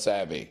bit more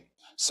savvy.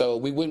 So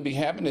we wouldn't be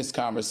having this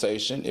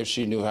conversation if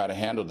she knew how to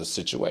handle the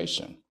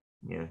situation.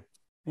 Yeah.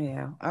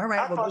 Yeah. All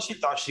right. She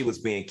thought she was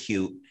being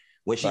cute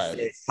when she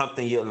said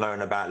something you'll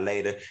learn about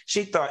later.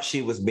 She thought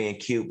she was being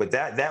cute, but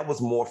that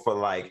was more for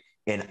like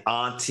an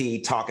auntie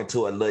talking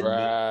to a little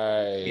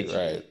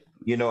right.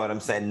 You know what I'm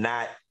saying?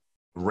 Not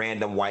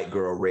random white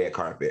girl red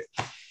carpet.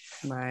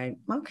 Right.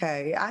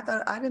 Okay. I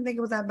didn't think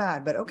it was that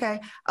bad, but okay.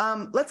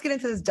 Let's get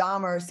into this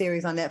Dahmer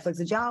series on Netflix.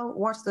 Did y'all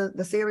watch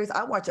the series?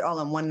 I watched it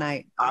all in one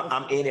night.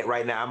 I'm in it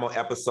right now. I'm on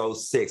episode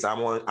 6. I'm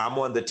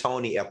on the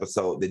Tony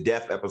episode, the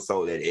death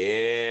episode that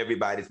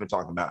everybody's been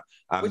talking about.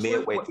 I'm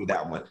midway through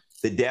that one.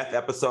 The death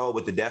episode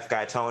with the deaf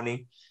guy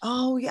Tony.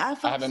 Oh yeah,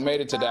 I haven't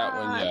made it to that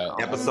one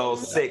yet. Episode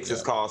 6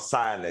 is called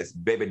Silence.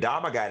 Baby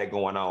Dahmer got it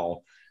going on.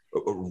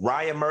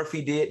 Ryan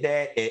Murphy did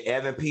that, and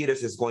Evan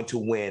Peters is going to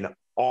win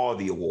all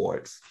the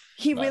awards.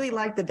 He really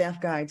liked the deaf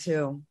guy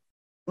too.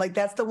 Like,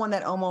 that's the one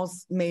that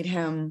almost made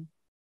him.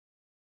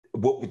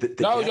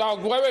 Y'all,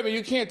 wait a minute.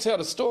 You can't tell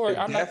the story.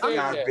 I'm not there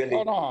yet.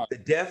 Hold on. The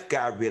deaf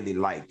guy really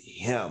liked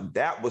him.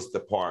 That was the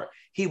part.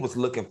 He was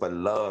looking for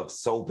love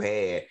so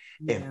bad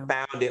and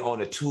found it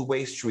on a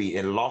 2-way street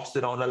and lost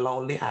it on a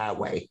lonely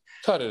highway.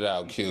 Cut it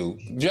out, Q.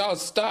 Y'all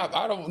stop.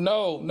 I don't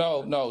know.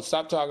 No.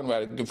 Stop talking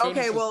about it.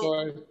 Okay, well,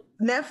 story.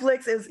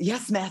 Netflix is,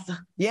 yes, master.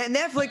 Yeah,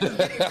 Netflix is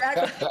getting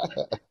back.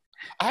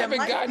 I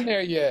haven't gotten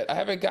there yet.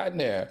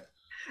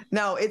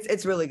 No,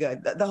 it's really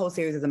good. The whole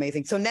series is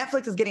amazing. So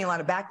Netflix is getting a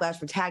lot of backlash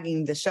for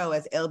tagging the show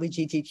as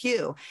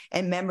LGBTQ,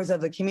 and members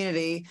of the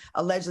community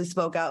allegedly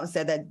spoke out and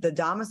said that the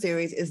Dahmer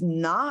series is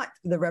not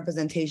the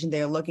representation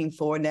they're looking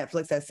for.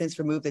 Netflix has since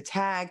removed the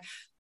tag.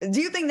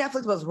 Do you think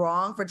Netflix was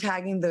wrong for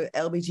tagging the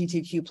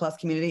LGBTQ plus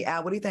community?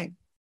 Al, what do you think?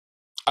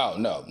 Oh,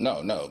 no.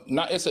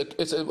 Not,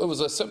 it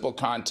was a simple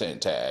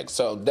content tag.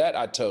 So that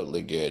I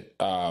totally get.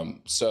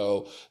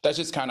 So that's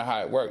just kind of how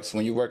it works.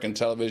 When you work in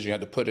television, you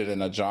have to put it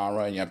in a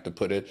genre and you have to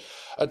put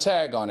a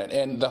tag on it.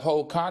 And the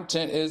whole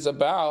content is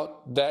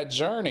about that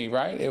journey,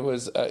 right? It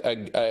was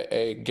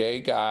a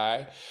gay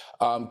guy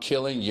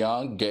killing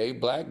young gay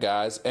black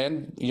guys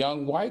and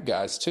young white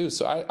guys too.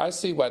 So I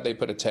see why they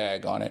put a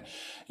tag on it.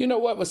 You know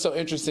what was so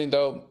interesting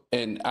though,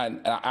 and I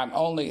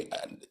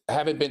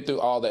haven't been through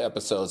all the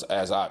episodes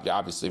as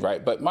obviously,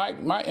 right? But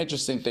my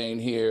interesting thing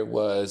here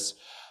was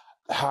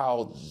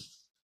how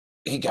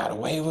he got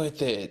away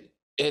with it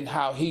and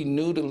how he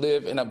knew to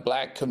live in a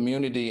black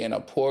community, in a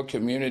poor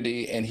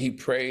community, and he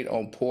preyed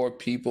on poor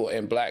people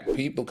and black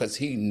people because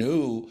he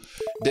knew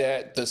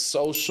that the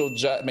social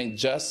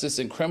justice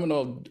and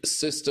criminal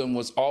system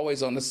was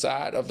always on the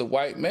side of the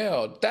white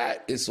male.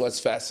 That is what's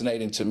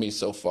fascinating to me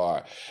so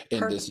far in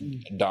this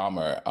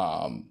Dahmer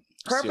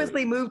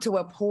purposely series. Moved to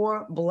a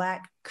poor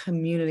black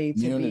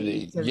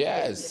community.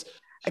 Yes,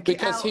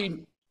 because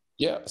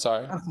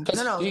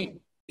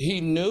he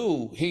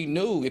knew.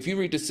 If you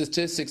read the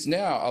statistics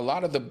now, a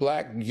lot of the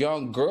Black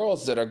young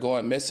girls that are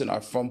going missing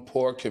are from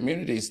poor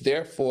communities.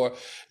 Therefore,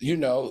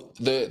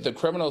 the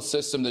criminal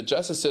system, the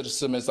justice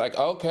system is like,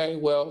 okay,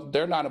 well,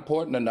 they're not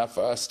important enough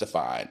for us to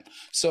find.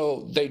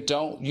 So they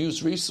don't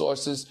use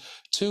resources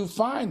to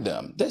find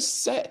them.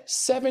 There's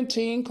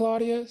 17,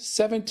 Claudia,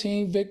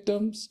 17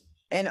 victims.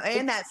 And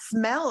that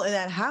smell in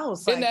that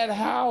house. In that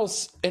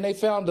house. And they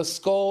found the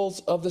skulls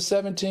of the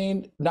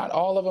 17, not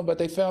all of them, but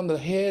they found the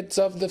heads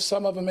of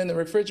some of them in the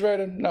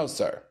refrigerator. No,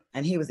 sir.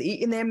 And he was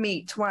eating their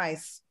meat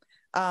twice.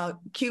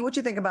 Q, what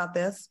you think about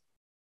this?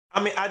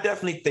 I mean, I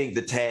definitely think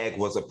the tag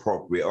was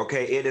appropriate.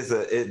 Okay, it is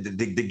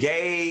the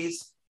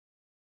gays.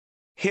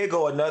 Here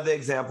go another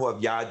example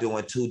of y'all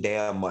doing too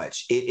damn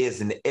much. It is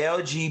an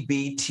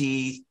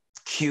LGBTQIA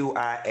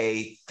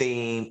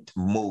themed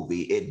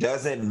movie. It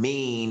doesn't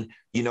mean,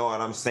 you know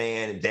what I'm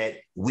saying, that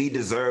we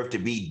deserve to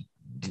be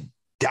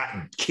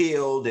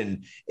killed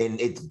and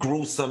it's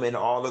gruesome and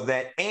all of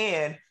that.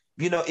 And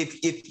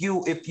if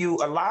you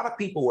a lot of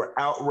people were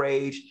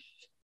outraged.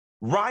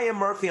 Ryan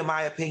Murphy, in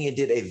my opinion,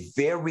 did a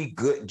very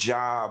good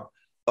job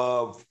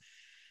of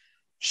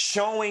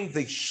showing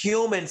the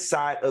human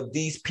side of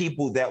these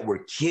people that were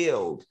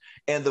killed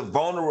and the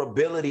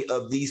vulnerability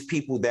of these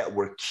people that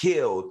were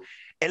killed.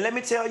 And let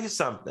me tell you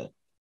something.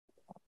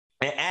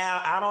 And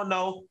Al, I don't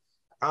know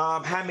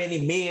how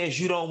many men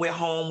you don't went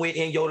home with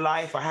in your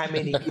life, or how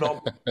many you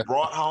don't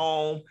brought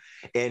home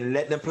and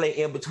let them play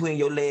in between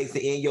your legs and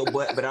in your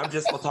butt, but I'm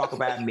just gonna talk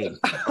about me.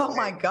 Oh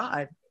my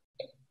God.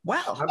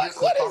 Wow.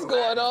 What is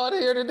going on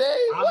here today?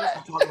 I'm just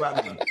gonna talk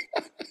about me.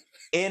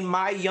 In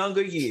my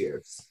younger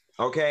years,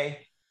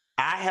 okay,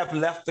 I have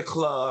left the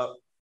club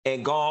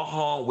and gone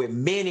home with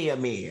many a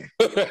men.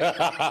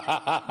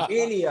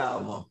 Many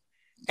of them.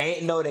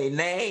 Ain't know their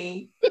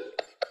name,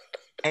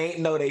 ain't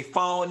know their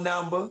phone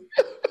number.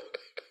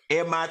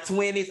 In my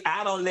 20s,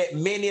 I don't let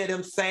many of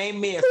them same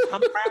men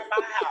come around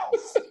my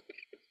house.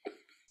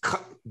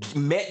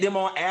 Met them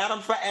on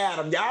Adam for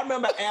Adam. Y'all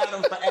remember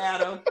Adam for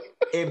Adam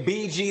and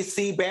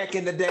BGC back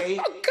in the day?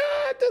 Oh,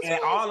 God. And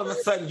all of a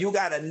sudden, you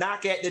got to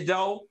knock at the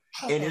door,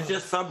 and it's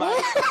just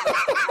somebody.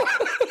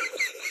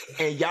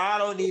 And y'all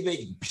don't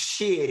even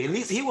shit. At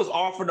least he was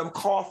offering them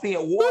coffee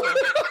and water.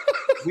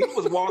 We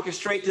was walking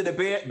straight to the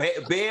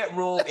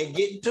bedroom and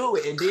getting to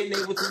it, and then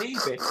they was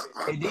leaving.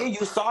 And then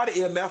you saw the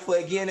MF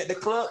again at the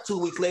club 2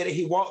 weeks later.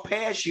 He walked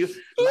past you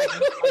like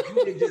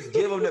you did just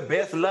give him the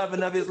best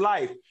loving of his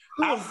life.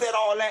 I said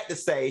all that to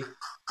say,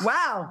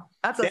 wow,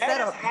 that's a that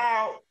setup. is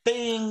how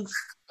things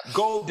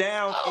go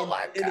down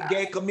in the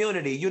gay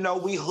community. You know,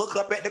 we hook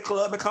up at the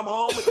club and come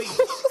home with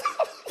people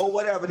or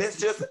whatever. That's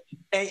just,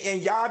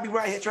 and y'all be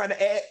right here trying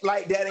to act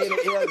like that ain't an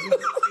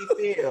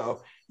LGBT film.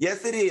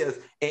 Yes, it is.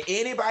 And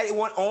anybody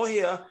want on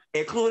here,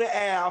 including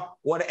Al,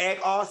 want to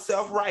act all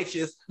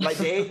self-righteous, like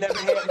they ain't never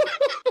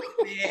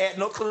had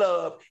no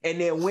club, and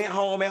then went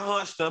home and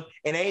hunched them,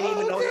 and they ain't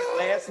even know his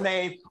last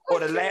name or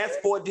the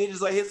last 4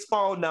 digits of his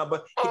phone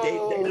number. They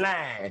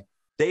lying.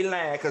 They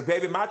lying, because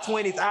baby, my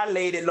 20s, I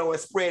laid it low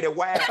and spread it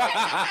wide.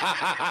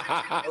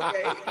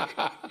 Okay?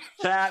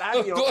 Child,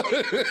 I be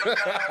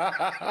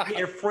on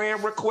getting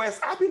friend requests.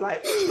 I be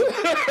like, did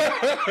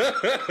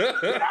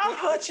I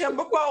hunch him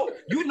before?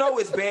 You know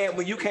it's bad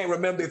when you can't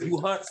remember if you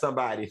hunt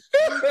somebody.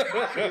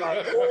 I be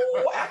like,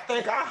 oh, I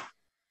think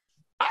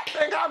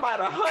I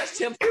might have hunched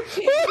him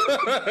 15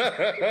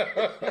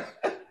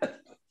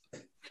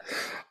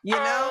 You know?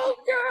 Oh,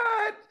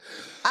 God.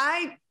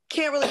 I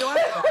can't really go on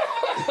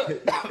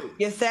that.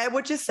 You said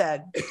what you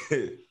said.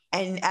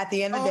 And at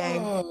the end of the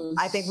day,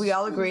 I think we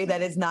all agree that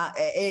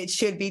it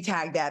should be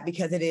tagged that,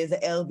 because it is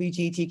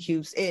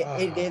LGBTQ.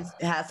 It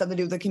has something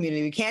to do with the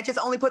community. We can't just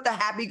only put the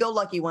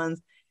happy-go-lucky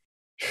ones.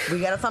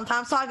 We got to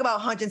sometimes talk about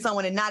hunching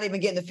someone and not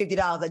even getting the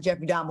 $50 that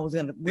Jeffrey Dahmer was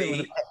going to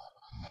pay.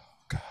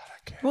 God, I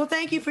can't. Well,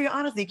 thank you for your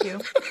honesty, Q.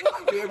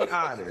 I'm very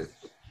honest.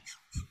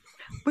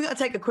 We're going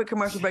to take a quick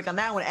commercial break on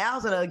that one.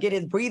 Al's going to get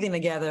his breathing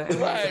together.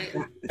 Right.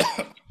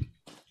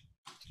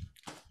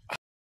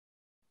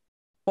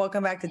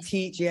 Welcome back to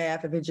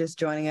TGIF. If you're just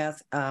joining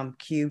us,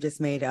 Q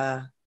just made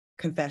a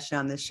confession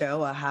on this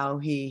show, how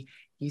he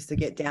used to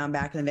get down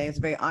back in the day. It's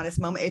a very honest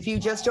moment. If you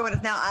just joined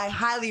us now, I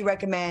highly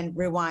recommend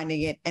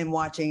rewinding it and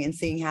watching and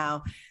seeing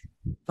how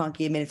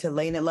Funky admitted to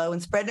laying it low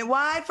and spreading it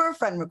wide for a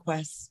friend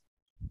request.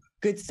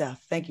 Good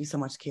stuff. Thank you so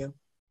much, Q.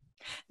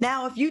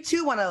 Now, if you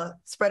too want to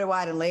spread it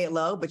wide and lay it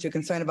low, but you're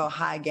concerned about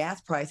high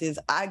gas prices,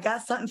 I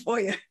got something for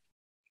you.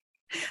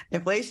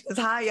 Inflation is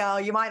high, y'all.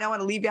 You might not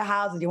want to leave your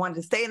house and you wanted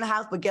to stay in the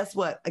house, but guess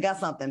what? I got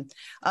something.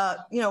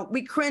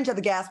 We cringe at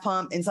the gas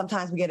pump, and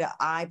sometimes we get an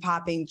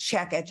eye-popping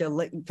check at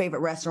your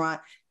favorite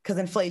restaurant because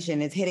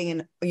inflation is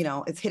hitting,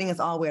 it's hitting us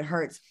all where it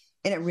hurts,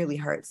 and it really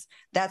hurts.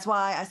 That's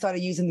why I started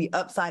using the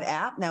Upside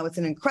app. Now, it's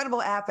an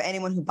incredible app for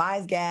anyone who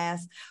buys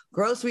gas,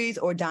 groceries,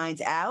 or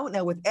dines out.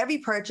 Now, with every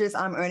purchase,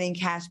 I'm earning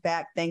cash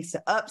back thanks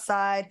to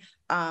Upside.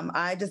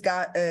 I just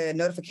got a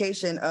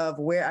notification of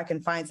where I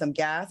can find some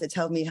gas. It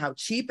tells me how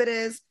cheap it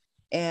is.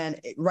 And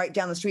right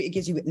down the street, it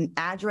gives you an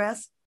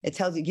address. It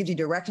gives you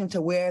direction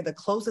to where the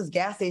closest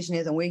gas station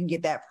is and where you can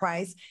get that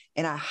price.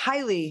 And I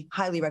highly,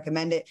 highly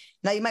recommend it.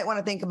 Now, you might want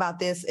to think about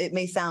this. It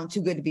may sound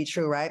too good to be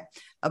true, right?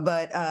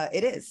 But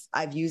it is.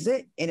 I've used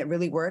it and it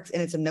really works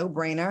and it's a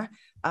no-brainer.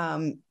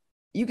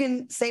 You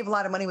can save a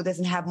lot of money with this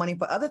and have money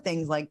for other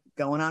things like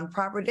going on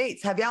proper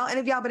dates. Have any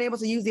of y'all been able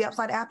to use the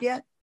Upside app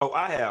yet? Oh,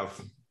 I have.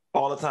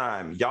 All the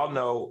time. Y'all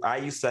know I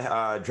used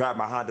to drive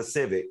my Honda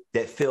Civic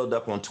that filled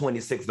up on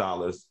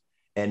 $26.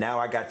 And now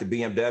I got the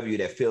BMW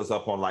that fills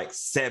up on like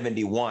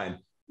 71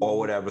 or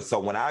whatever. So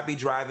when I be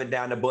driving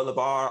down the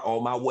boulevard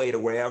on my way to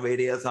wherever it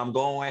is I'm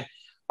going,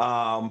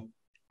 I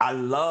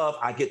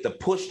get the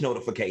push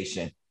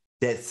notification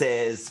that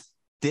says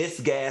this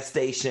gas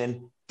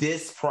station,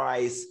 this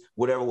price,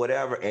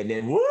 whatever. And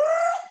then whoo,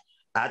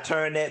 I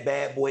turn that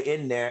bad boy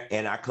in there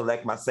and I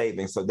collect my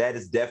savings. So that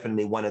is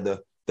definitely one of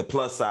the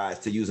plus sides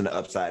to using the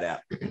Upside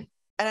app.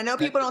 And I know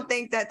people don't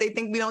think that, they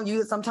think we don't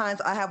use it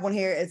sometimes. I have one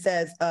here. It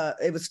says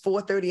it was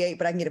 $4.38,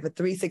 but I can get it for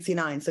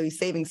 $3.69. So he's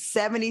saving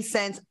 70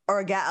 cents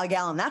a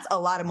gallon. That's a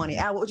lot of money.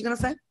 Al, what were you going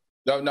to say?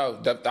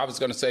 No, I was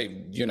going to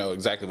say,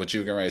 exactly what you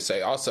were going to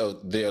say. Also,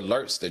 the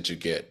alerts that you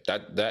get,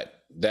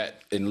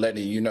 that in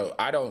letting you know,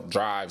 I don't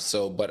drive,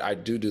 but I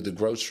do the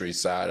grocery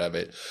side of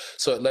it.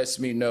 So it lets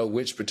me know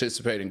which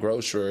participating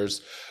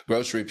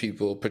grocery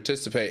people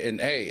participate. And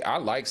hey, I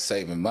like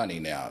saving money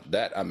now.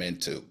 That I'm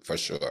into for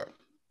sure.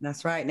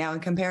 That's right. Now,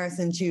 in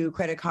comparison to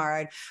credit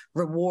card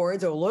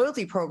rewards or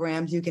loyalty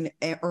programs, you can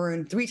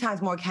earn 3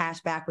 times more cash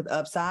back with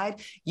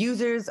Upside.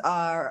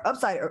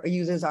 Upside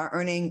users are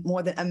earning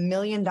more than $1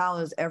 million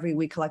every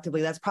week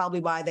collectively. That's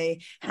probably why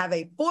they have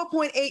a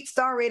 4.8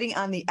 star rating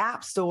on the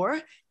App Store.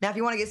 Now, if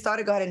you want to get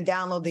started, go ahead and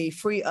download the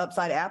free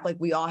Upside app like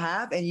we all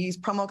have and use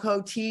promo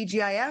code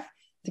TGIF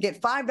to get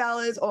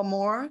 $5 or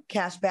more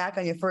cash back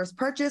on your first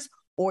purchase,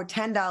 or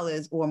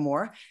 $10 or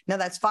more. Now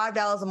that's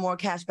 $5 or more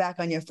cash back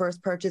on your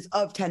first purchase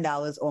of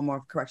 $10 or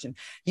more,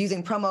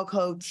 using promo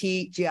code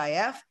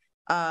TGIF.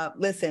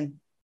 Listen,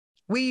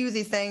 we use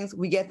these things,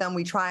 we get them,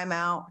 we try them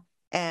out.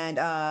 And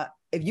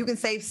if you can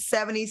save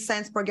 70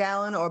 cents per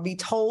gallon or be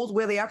told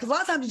where they are, because a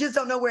lot of times you just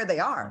don't know where they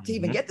are to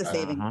even get the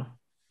saving.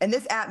 And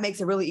this app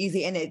makes it really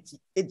easy and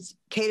it's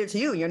catered to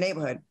you, your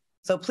neighborhood.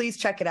 So please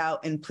check it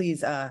out and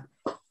please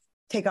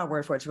take our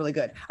word for it. It's really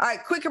good. All right,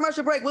 quick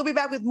commercial break. We'll be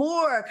back with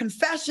more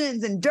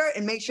confessions and dirt,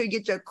 and make sure you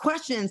get your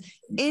questions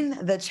in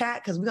the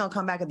chat because we're going to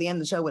come back at the end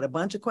of the show with a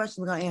bunch of questions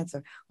we're going to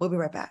answer. We'll be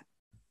right back.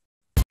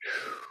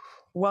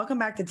 Welcome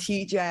back to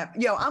TGIF.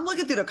 Yo, I'm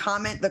looking through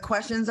the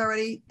questions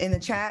already in the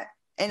chat.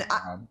 And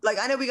I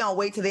know we're going to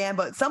wait to the end,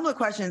 but some of the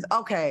questions,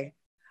 okay.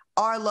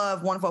 Our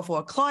Love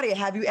 144. Claudia,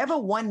 have you ever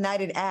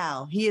one-nighted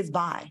Al? He is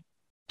bi.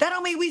 That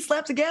don't mean we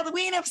slept together.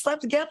 We ain't ever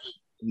slept together.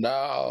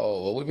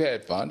 No, we've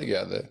had fun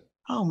together.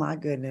 Oh, my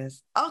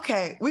goodness.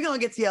 Okay, we're going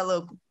to get to your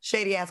little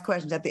shady-ass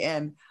questions at the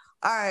end.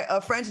 All right, a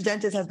French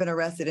dentist has been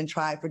arrested and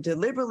tried for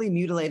deliberately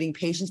mutilating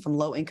patients from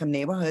low-income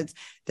neighborhoods.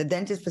 The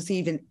dentist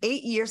received an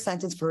 8-year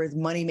sentence for his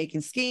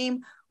money-making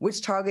scheme,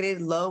 which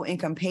targeted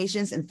low-income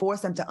patients and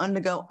forced them to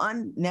undergo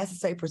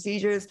unnecessary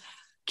procedures.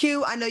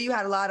 Q, I know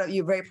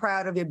you're very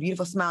proud of your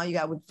beautiful smile you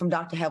got from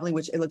Dr. Heavenly,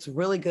 which it looks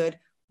really good.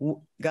 Go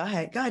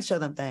ahead, show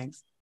them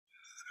things.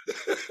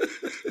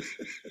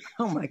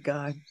 Oh, my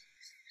God.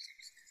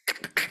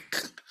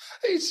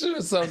 He's sure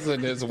something's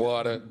in his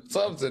water.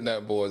 Something's in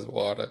that boy's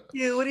water.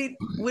 Yeah, what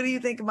do you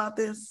think about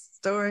this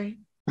story?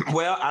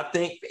 Well, I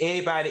think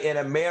anybody in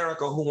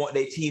America who want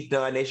their teeth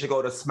done, they should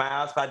go to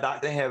Smiles by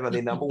Dr.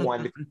 Heavenly,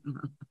 #1.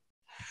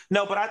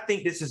 No, but I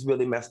think this is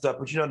really messed up.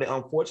 But the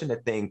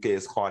unfortunate thing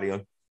is,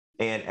 Claudia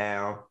and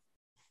Al,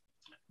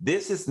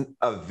 this is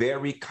a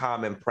very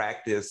common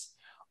practice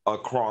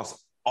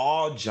across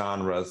all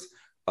genres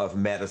of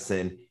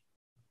medicine,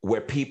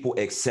 where people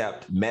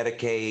accept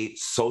Medicaid,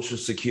 Social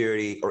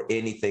Security, or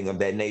anything of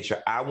that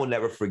nature. I will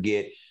never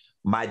forget,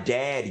 my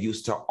dad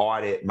used to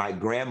audit my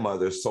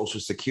grandmother's Social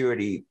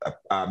Security,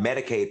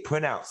 Medicaid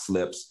printout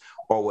slips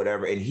or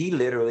whatever, and he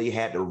literally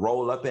had to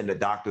roll up in the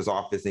doctor's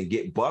office and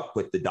get buck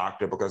with the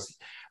doctor because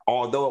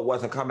although it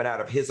wasn't coming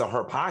out of his or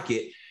her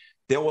pocket,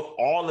 there were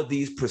all of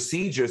these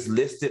procedures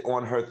listed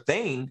on her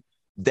thing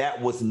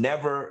that was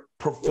never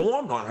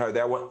performed on her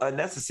that were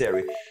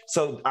unnecessary.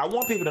 So I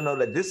want people to know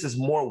that this is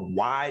more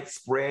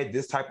widespread,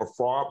 this type of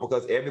fraud,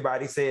 because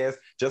everybody says,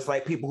 just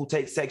like people who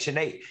take Section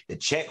 8, the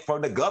check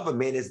from the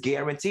government is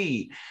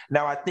guaranteed.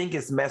 Now, I think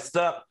it's messed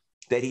up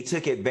that he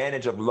took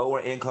advantage of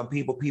lower income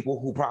people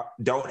who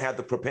don't have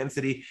the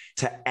propensity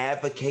to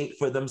advocate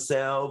for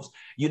themselves.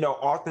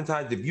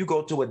 Oftentimes if you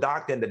go to a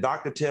doctor and the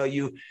doctor tell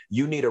you,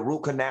 you need a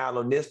root canal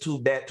on this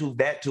tooth, that tooth,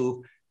 that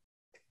tooth,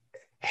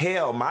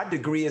 hell, my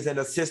degree is an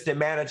assistant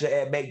manager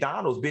at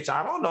McDonald's, bitch.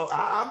 I don't know.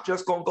 I'm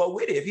just going to go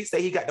with it. If he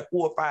say he got the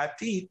 4 or 5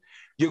 teeth,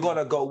 you're going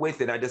to go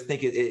with it. I just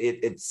think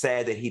it's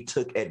sad that he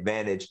took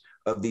advantage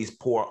of these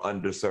poor,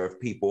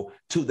 underserved people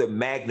to the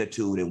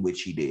magnitude in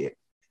which he did.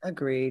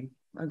 Agreed.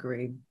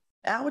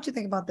 Al, what you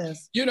think about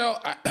this?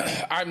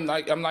 I'm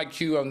like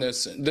Q on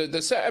this.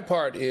 The sad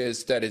part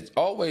is that it's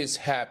always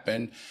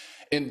happened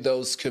in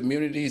those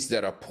communities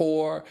that are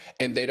poor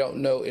and they don't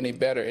know any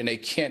better and they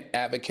can't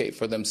advocate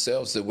for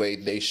themselves the way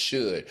they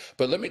should.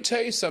 But let me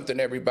tell you something,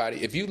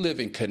 everybody. If you live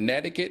in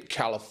Connecticut,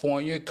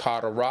 California,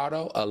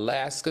 Colorado,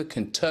 Alaska,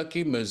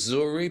 Kentucky,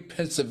 Missouri,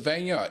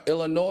 Pennsylvania, or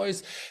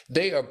Illinois,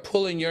 they are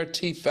pulling your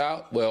teeth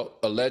out. Well,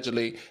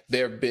 allegedly,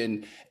 there have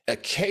been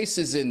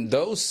cases in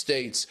those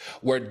states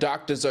where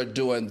doctors are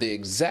doing the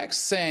exact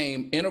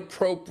same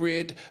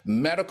inappropriate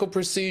medical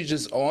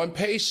procedures on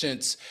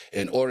patients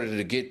in order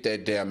to get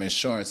that damn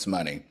insurance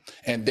money.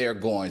 And they're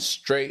going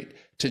straight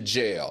to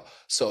jail.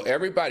 So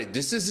everybody,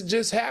 this isn't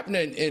just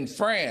happening in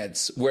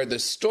France where the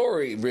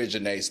story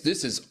originates.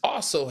 This is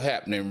also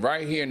happening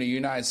right here in the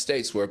United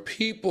States where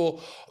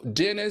people,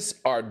 dentists,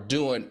 are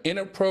doing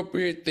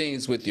inappropriate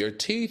things with your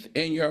teeth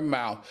in your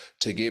mouth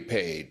to get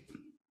paid.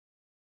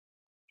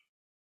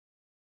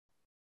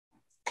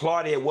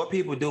 Claudia, what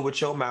people do with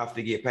your mouth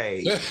to get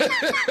paid?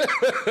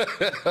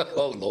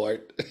 Oh,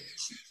 Lord.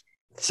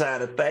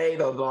 Trying to think,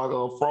 those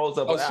doggone froze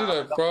up. Oh, she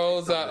done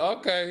froze out.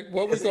 Okay.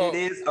 What was It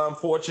is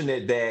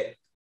unfortunate that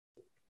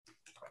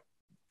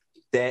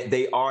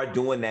they are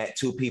doing that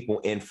to people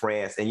in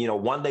France. And, you know,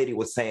 one lady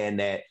was saying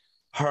that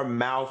her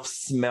mouth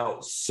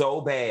smelled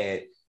so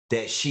bad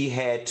that she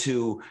had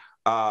to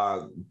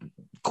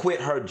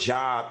quit her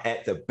job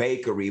at the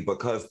bakery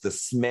because the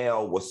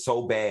smell was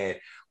so bad.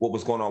 What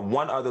was going on?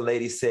 One other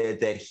lady said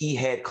that he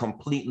had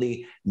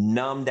completely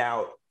numbed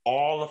out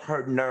all of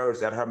her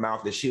nerves at her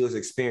mouth, that she was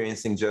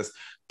experiencing just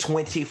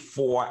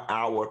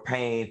 24-hour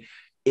pain.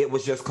 It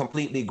was just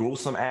completely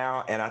gruesome,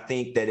 Al. And I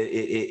think that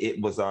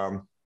it was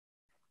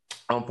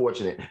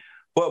unfortunate.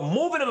 But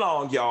moving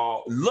along,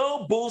 y'all,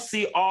 Lil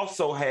Boosie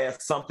also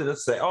has something to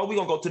say. Oh, we're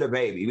going to go to the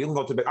baby. We're going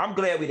to go to the baby. I'm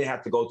glad we didn't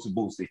have to go to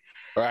Boosie.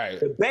 Right.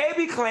 The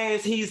baby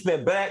claims he's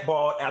been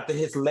blackballed after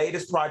his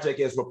latest project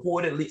is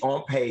reportedly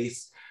on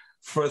pace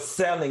for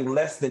selling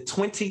less than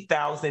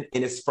 20,000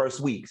 in its first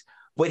weeks.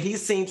 But he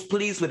seems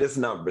pleased with his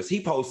numbers.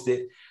 He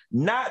posted,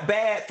 "Not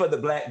bad for the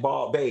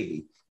blackballed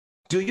baby."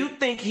 Do you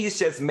think he's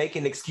just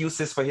making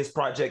excuses for his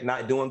project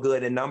not doing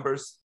good in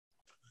numbers?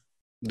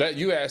 That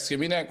you asking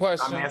me that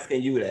question? I'm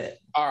asking you that.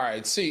 All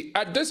right. See,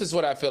 this is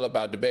what I feel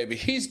about the baby.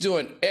 He's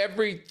doing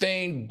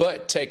everything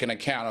but taking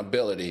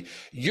accountability.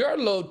 Your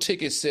low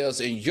ticket sales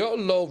and your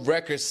low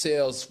record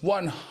sales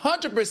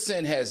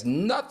 100% has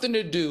nothing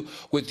to do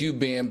with you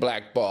being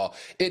blackballed.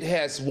 It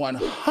has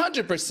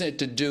 100%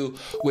 to do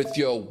with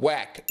your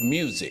whack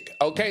music.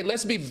 Okay,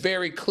 let's be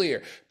very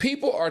clear.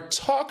 People are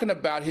talking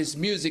about his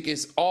music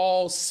is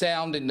all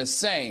sounding the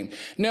same.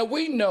 Now,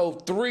 we know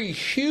 3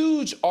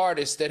 huge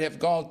artists that have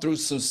gone through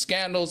some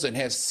scandals and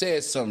have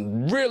said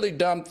some really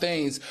dumb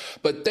things,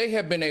 but they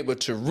have been able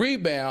to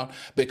rebound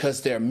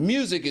because their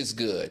music is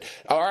good.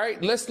 All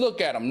right, let's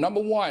look at them. Number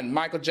 1,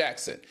 Michael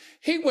Jackson.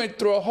 He went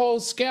through a whole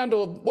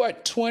scandal of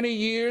last 20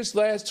 years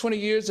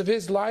of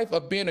his life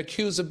of being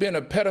accused of being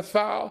a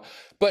pedophile.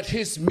 But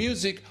his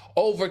music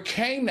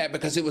overcame that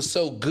because it was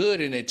so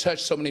good and it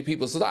touched so many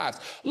people's lives.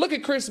 Look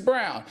at Chris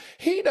Brown.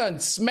 He done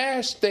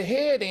smashed the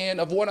head in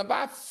of one of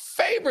our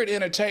favorite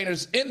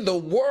entertainers in the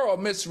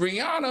world, Miss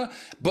Rihanna,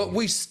 but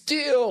we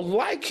still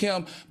like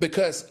him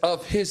because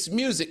of his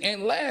music.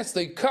 And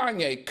lastly,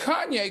 Kanye.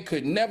 Kanye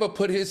could never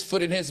put his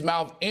foot in his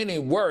mouth any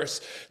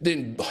worse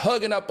than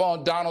hugging up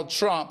on Donald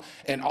Trump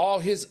and all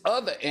his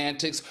other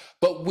antics,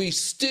 but we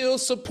still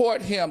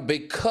support him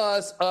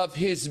because of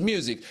his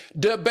music.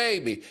 The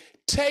baby.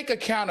 Take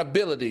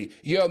accountability.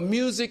 Your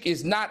music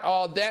is not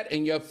all that,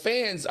 and your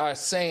fans are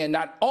saying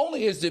not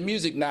only is the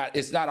music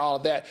it's not all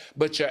that,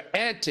 but your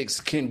antics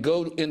can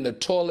go in the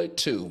toilet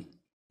too.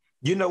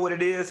 You know what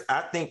it is?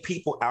 I think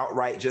people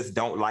outright just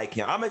don't like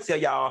him. I'm going to tell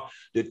y'all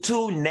the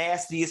 2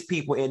 nastiest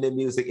people in the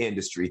music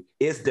industry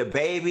is the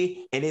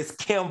baby and it's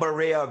Kim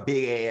Burrell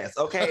big ass,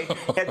 okay?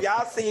 Have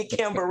y'all seen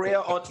Kim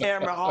Burrell on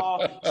Tamron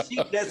Hall? She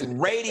just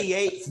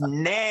radiates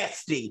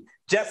nasty.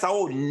 Just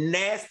old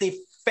nasty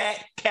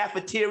fat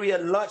cafeteria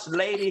lunch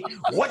lady.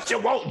 What you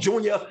want,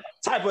 Junior?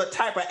 Type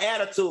of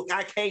attitude.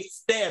 I can't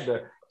stand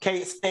her.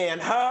 Can't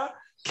stand her.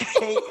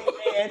 Can't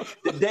stand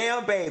the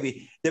damn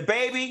baby. The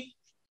baby,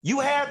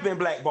 you have been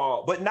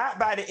blackballed, but not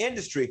by the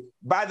industry,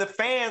 by the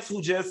fans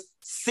who just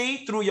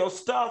see through your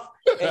stuff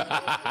and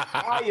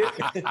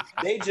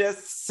they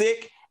just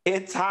sick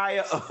and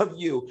tired of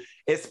you.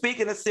 And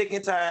speaking of sick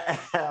and tired,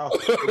 Al,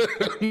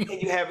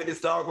 you having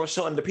this doggone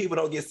show and the people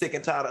don't get sick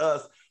and tired of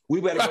us, we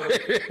better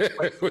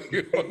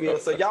go.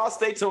 So y'all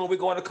stay tuned. We're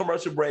going to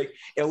commercial break,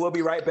 and we'll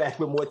be right back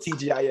with more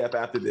TGIF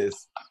after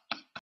this.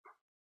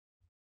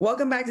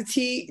 Welcome back to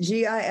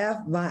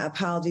TGIF. My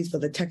apologies for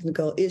the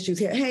technical issues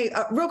here. Hey,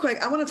 real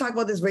quick, I want to talk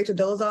about this Rachel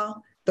Dolezal,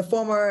 the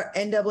former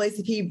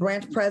NAACP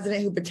branch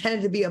president who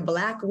pretended to be a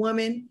Black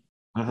woman,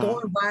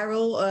 going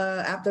viral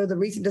after the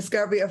recent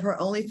discovery of her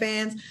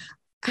OnlyFans.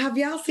 Have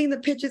y'all seen the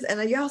pictures, and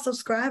are y'all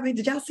subscribing?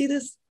 Did y'all see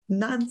this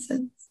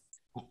nonsense?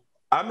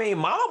 I mean,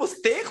 Mama was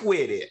thick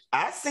with it.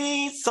 I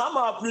seen some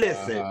of,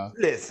 listen.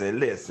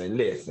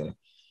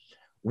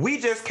 We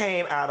just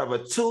came out of a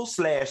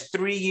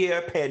 2/3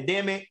 year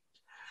pandemic.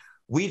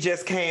 We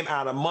just came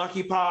out of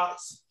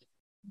monkeypox.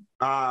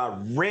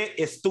 Rent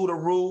is through the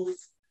roof.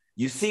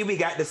 You see, we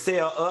got to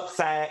sell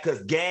upside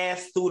because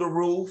gas through the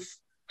roof.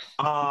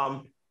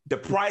 The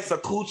price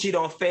of coochie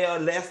don't fail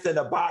less than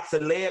a box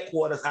of leg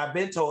quarters. I've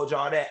been told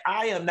y'all that.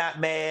 I am not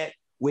mad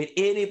with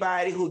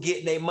anybody who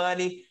getting their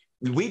money.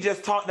 We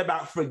just talked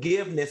about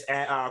forgiveness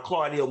at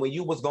Claudia when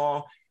you was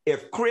gone.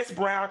 If Chris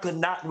Brown could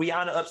knock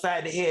Rihanna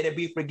upside the head and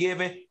be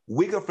forgiven,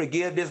 we could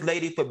forgive this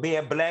lady for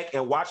being black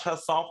and watch her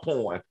soft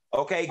porn.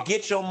 Okay,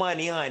 get your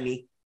money,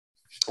 honey.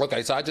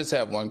 Okay, so I just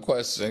have one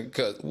question.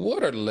 Cause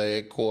what are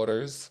leg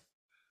quarters?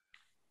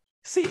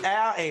 See,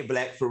 Al ain't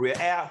black for real.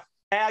 Al,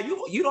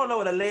 you don't know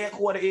what a leg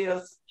quarter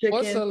is? Chicken,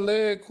 What's a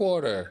leg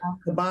quarter?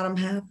 the bottom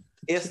half.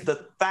 It's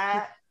the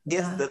thigh.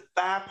 It's the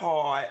thigh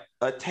part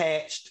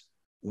attached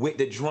with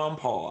the drum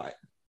part.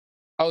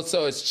 Oh,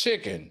 so it's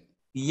chicken.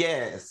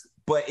 Yes,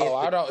 but it's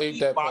I don't eat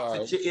that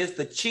part. It's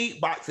the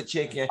cheap box of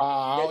chicken.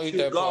 I don't eat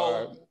that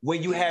part.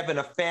 When you having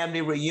a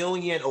family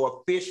reunion or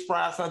a fish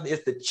fry or something.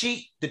 It's the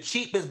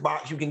cheapest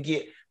box you can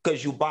get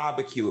because you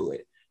barbecue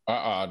it.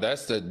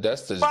 That's the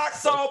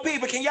FOXSOUL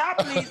people, can y'all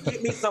please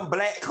get me some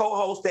black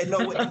co-hosts that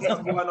know what the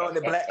hell going on in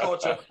the black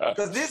culture?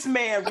 Because this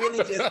man really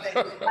just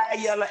had his high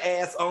yellow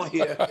ass on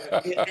here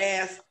and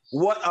asked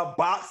what a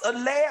box of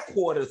leg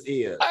quarters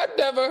is. I've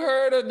never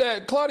heard of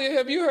that. Claudia,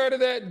 have you heard of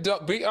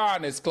that? Be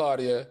honest,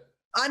 Claudia.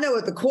 I know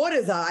what the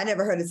quarters are. I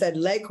never heard it said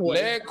leg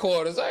quarters. Leg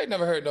quarters. I ain't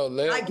never heard no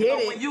leg. I get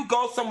it. When you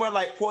go somewhere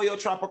like Pollo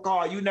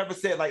Tropical, you never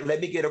said like,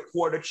 let me get a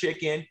quarter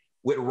chicken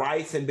with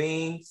rice and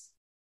beans.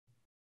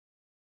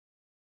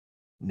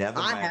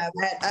 Never mind. I have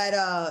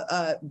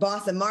at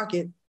Boston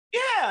Market.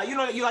 Yeah, you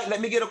like,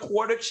 let me get a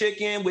quarter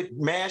chicken with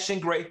mash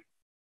and gravy.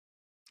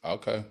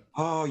 Okay.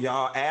 Oh,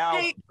 y'all,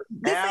 Al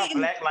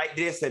black like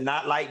this and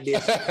not like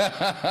this.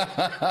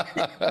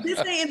 This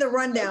ain't in the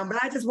rundown,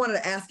 but I just wanted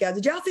to ask y'all,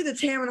 did y'all see the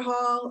Taryn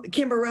Hall,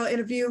 Kim Burrell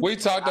interview? We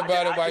talked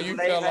about it while you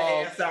fell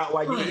off.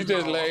 You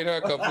just laid her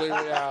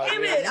completely out.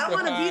 Damn it, I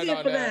want to be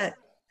there for that.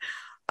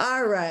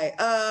 All right.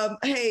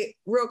 Hey,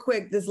 real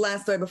quick, this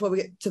last story before we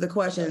get to the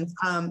questions.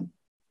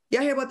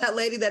 Y'all hear about that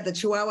lady that the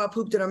Chihuahua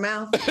pooped in her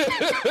mouth?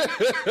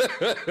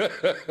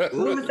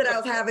 Woman said I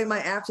was having my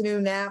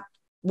afternoon nap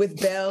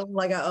with Belle,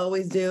 like I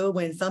always do,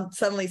 when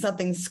suddenly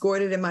something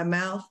squirted in my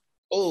mouth.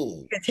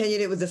 Oh. Continued,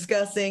 it was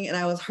disgusting, and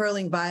I was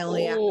hurling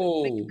violently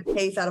after taking the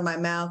taste out of my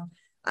mouth.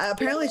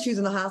 Apparently, she was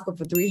in the hospital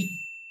for 3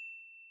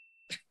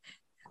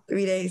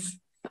 days.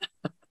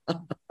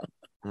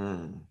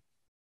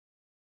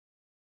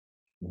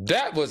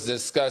 That was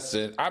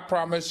disgusting. I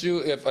promise you,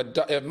 if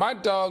my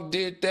dog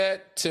did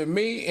that to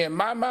me in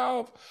my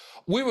mouth,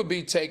 we would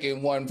be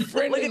taking one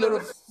friendly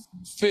little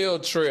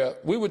field trip.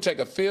 We would take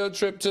a field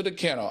trip to the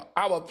kennel.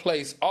 I would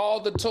place all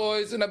the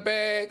toys in a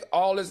bag,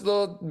 all his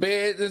little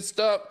beds and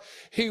stuff.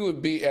 He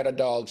would be at a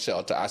dog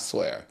shelter, I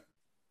swear.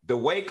 The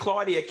way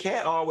Claudia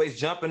cat always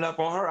jumping up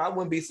on her, I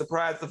wouldn't be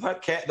surprised if her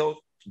cat those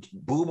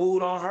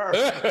boo-booed on her.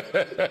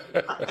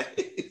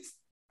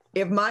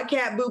 If my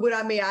cat boo-booed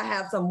on me, I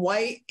have some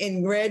white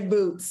and red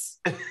boots.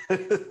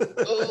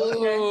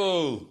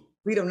 Ooh.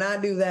 We do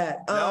not do that.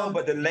 No,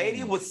 but the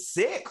lady was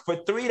sick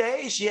for 3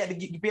 days. She had to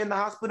be in the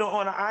hospital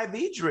on an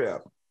IV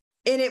drip.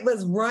 And it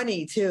was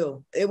runny,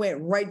 too. It went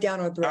right down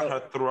her throat. Down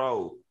her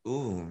throat.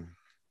 Ooh.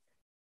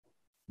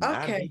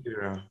 Okay.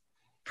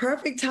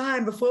 Perfect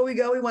time. Before we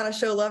go, we want to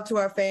show love to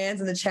our fans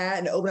in the chat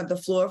and open up the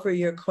floor for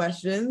your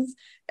questions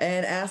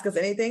and ask us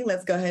anything.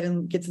 Let's go ahead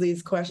and get to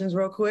these questions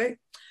real quick.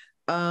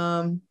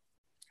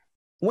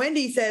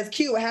 Wendy says,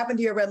 Q, what happened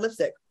to your red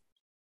lipstick?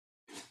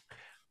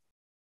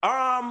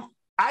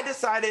 I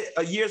decided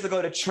years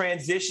ago to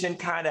transition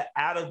kind of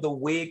out of the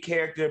wig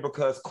character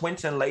because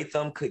Quentin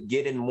Latham could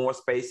get in more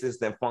spaces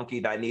than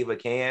Funky Dineva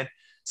can.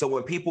 So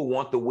when people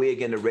want the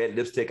wig and the red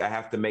lipstick, I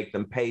have to make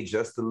them pay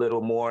just a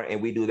little more,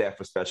 and we do that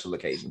for special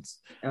occasions.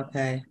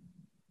 Okay.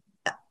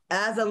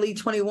 As Elite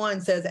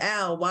 21 says,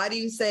 Al, why do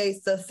you say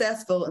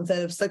successful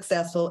instead of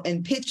successful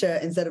and picture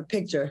instead of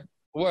picture?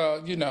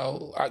 Well,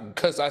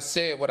 because I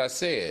said what I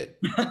said.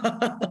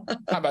 How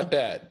about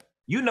that?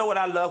 You know what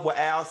I love what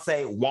Al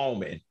say?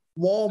 Woman.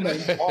 Woman.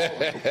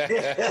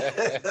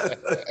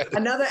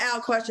 Another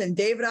Al question.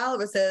 David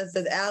Oliver says,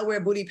 does Al wear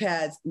booty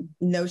pads?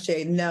 No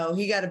shade. No,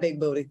 he got a big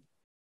booty.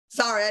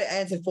 Sorry, I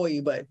answered for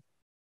you, but.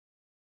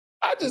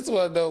 I just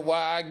want to know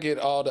why I get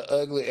all the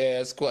ugly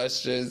ass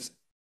questions.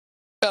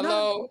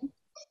 Hello? No.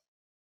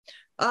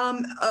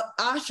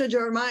 Asha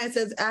Jeremiah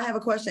says, I have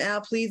a question,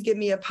 Al. Please give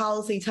me a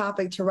policy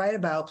topic to write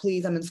about.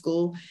 Please, I'm in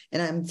school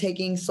and I'm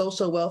taking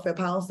social welfare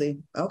policy.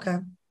 Okay.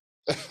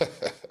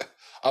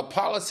 A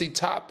policy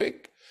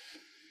topic?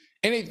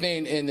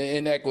 Anything in the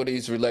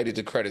inequities related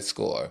to credit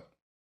score.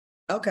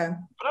 Okay.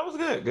 That was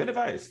good. Good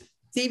advice.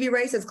 Stevie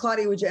Ray says,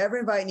 Claudia, would you ever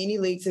invite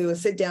Nene Leakes to a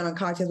sit down on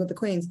Cocktails with the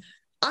Queens?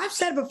 I've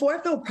said it before, I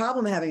have no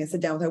problem having a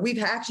sit down with her.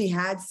 We've actually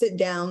had sit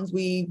downs.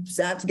 We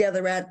sat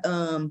together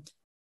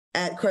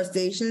at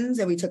Crustaceans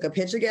and we took a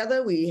picture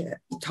together. We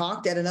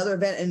talked at another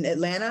event in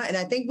Atlanta. And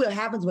I think what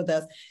happens with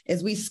us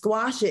is we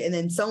squash it and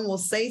then someone will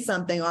say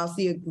something or I'll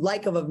see a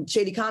like of a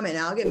shady comment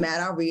and I'll get mad,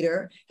 I'll read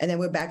her, and then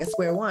we're back at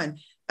square one.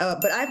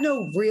 But I have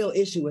no real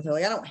issue with her.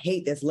 Like, I don't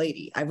hate this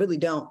lady. I really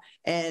don't.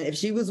 And if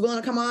she was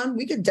willing to come on,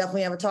 we could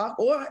definitely have a talk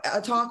or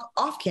a talk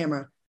off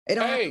camera.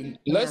 Hey,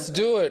 let's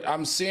do it.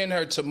 I'm seeing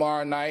her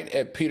tomorrow night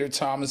at Peter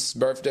Thomas'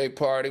 birthday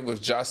party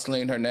with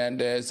Jocelyn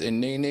Hernandez and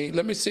Nene.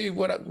 Let me see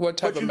what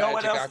type of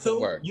magic I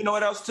can work. You know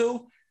what else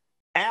too?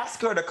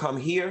 Ask her to come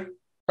here.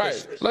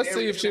 Right. Let's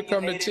see if she'll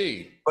come to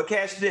tea. But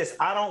catch this.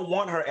 I don't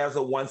want her as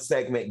a one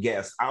segment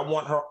guest. I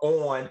want her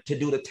on to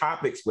do the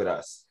topics with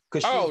us.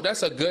 Oh,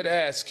 that's a good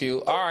ask,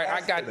 Q. All right, I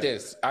got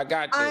this. I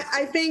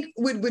think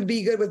would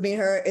be good with me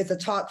and her is a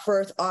talk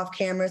first off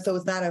camera, so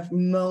it's not a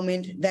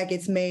moment that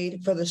gets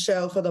made for the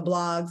show, for the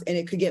blogs, and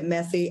it could get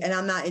messy. And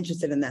I'm not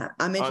interested in that.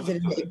 I'm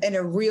interested in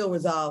a real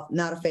resolve,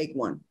 not a fake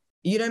one.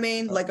 You know what I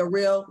mean? Like a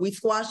real, we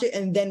squash it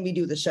and then we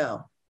do the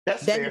show.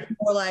 That's then fair. It's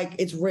more like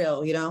it's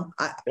real, you know?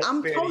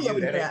 I'm totally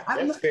open to that.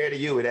 That's fair to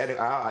you.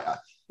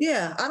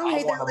 Yeah, I don't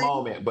hate that. I want a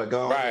moment, but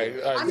go right.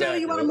 Exactly. I know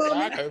you want a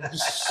moment.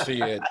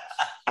 Shit.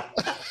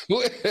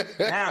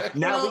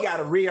 now we got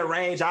to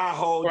rearrange our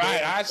whole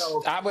right.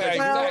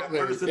 Exactly.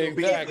 If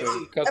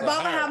I'm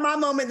gonna have my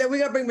moment, then we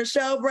gotta bring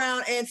Michelle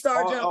Brown and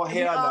Star Jones. Oh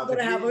hell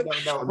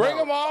no! Bring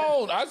them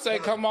on. I say,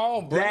 come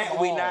on. That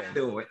we not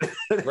doing.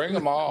 Bring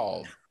them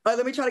on.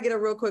 Let me try to get a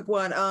real quick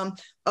one.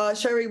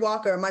 Sherry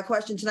Walker, my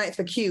question tonight is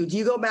for Q. Do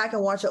you go back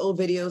and watch the old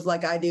videos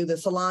like I do? The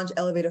Solange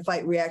elevator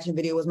fight reaction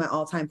video was my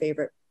all-time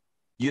favorite.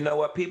 You know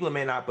what? People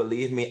may not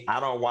believe me. I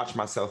don't watch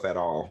myself at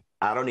all.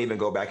 I don't even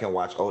go back and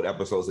watch old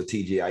episodes of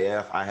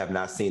TGIF. I have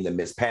not seen the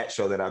Miss Pat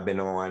show that I've been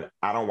on.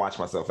 I don't watch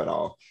myself at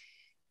all.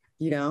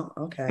 You know?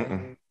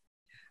 Okay.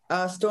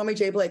 Stormy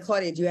J. Blake,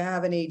 Claudia, do you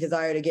have any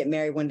desire to get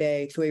married one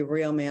day to a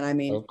real man? I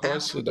mean, of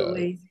course you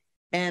do.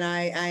 And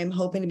I'm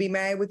hoping to be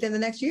married within the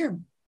next year.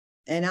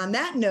 And on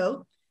that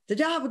note, did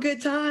y'all have a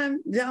good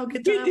time? Did y'all have a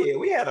good time? We did.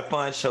 We had a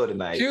fun show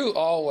tonight. Q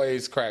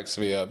always cracks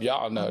me up.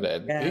 Y'all know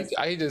that. Yes.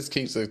 He just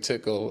keeps a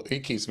tickle. He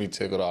keeps me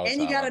tickled all the time.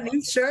 And you got a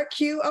new shirt,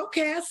 Q?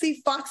 Okay, I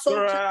see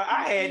FOXSOUL.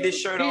 I had this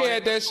shirt on. He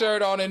had that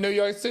shirt on in New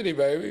York City,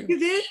 baby. You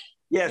did?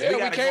 Yes,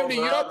 yeah, we came to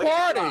your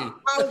party. I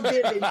was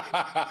busy.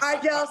 All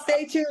right, y'all,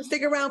 stay tuned.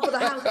 Stick around for the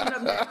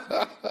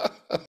house.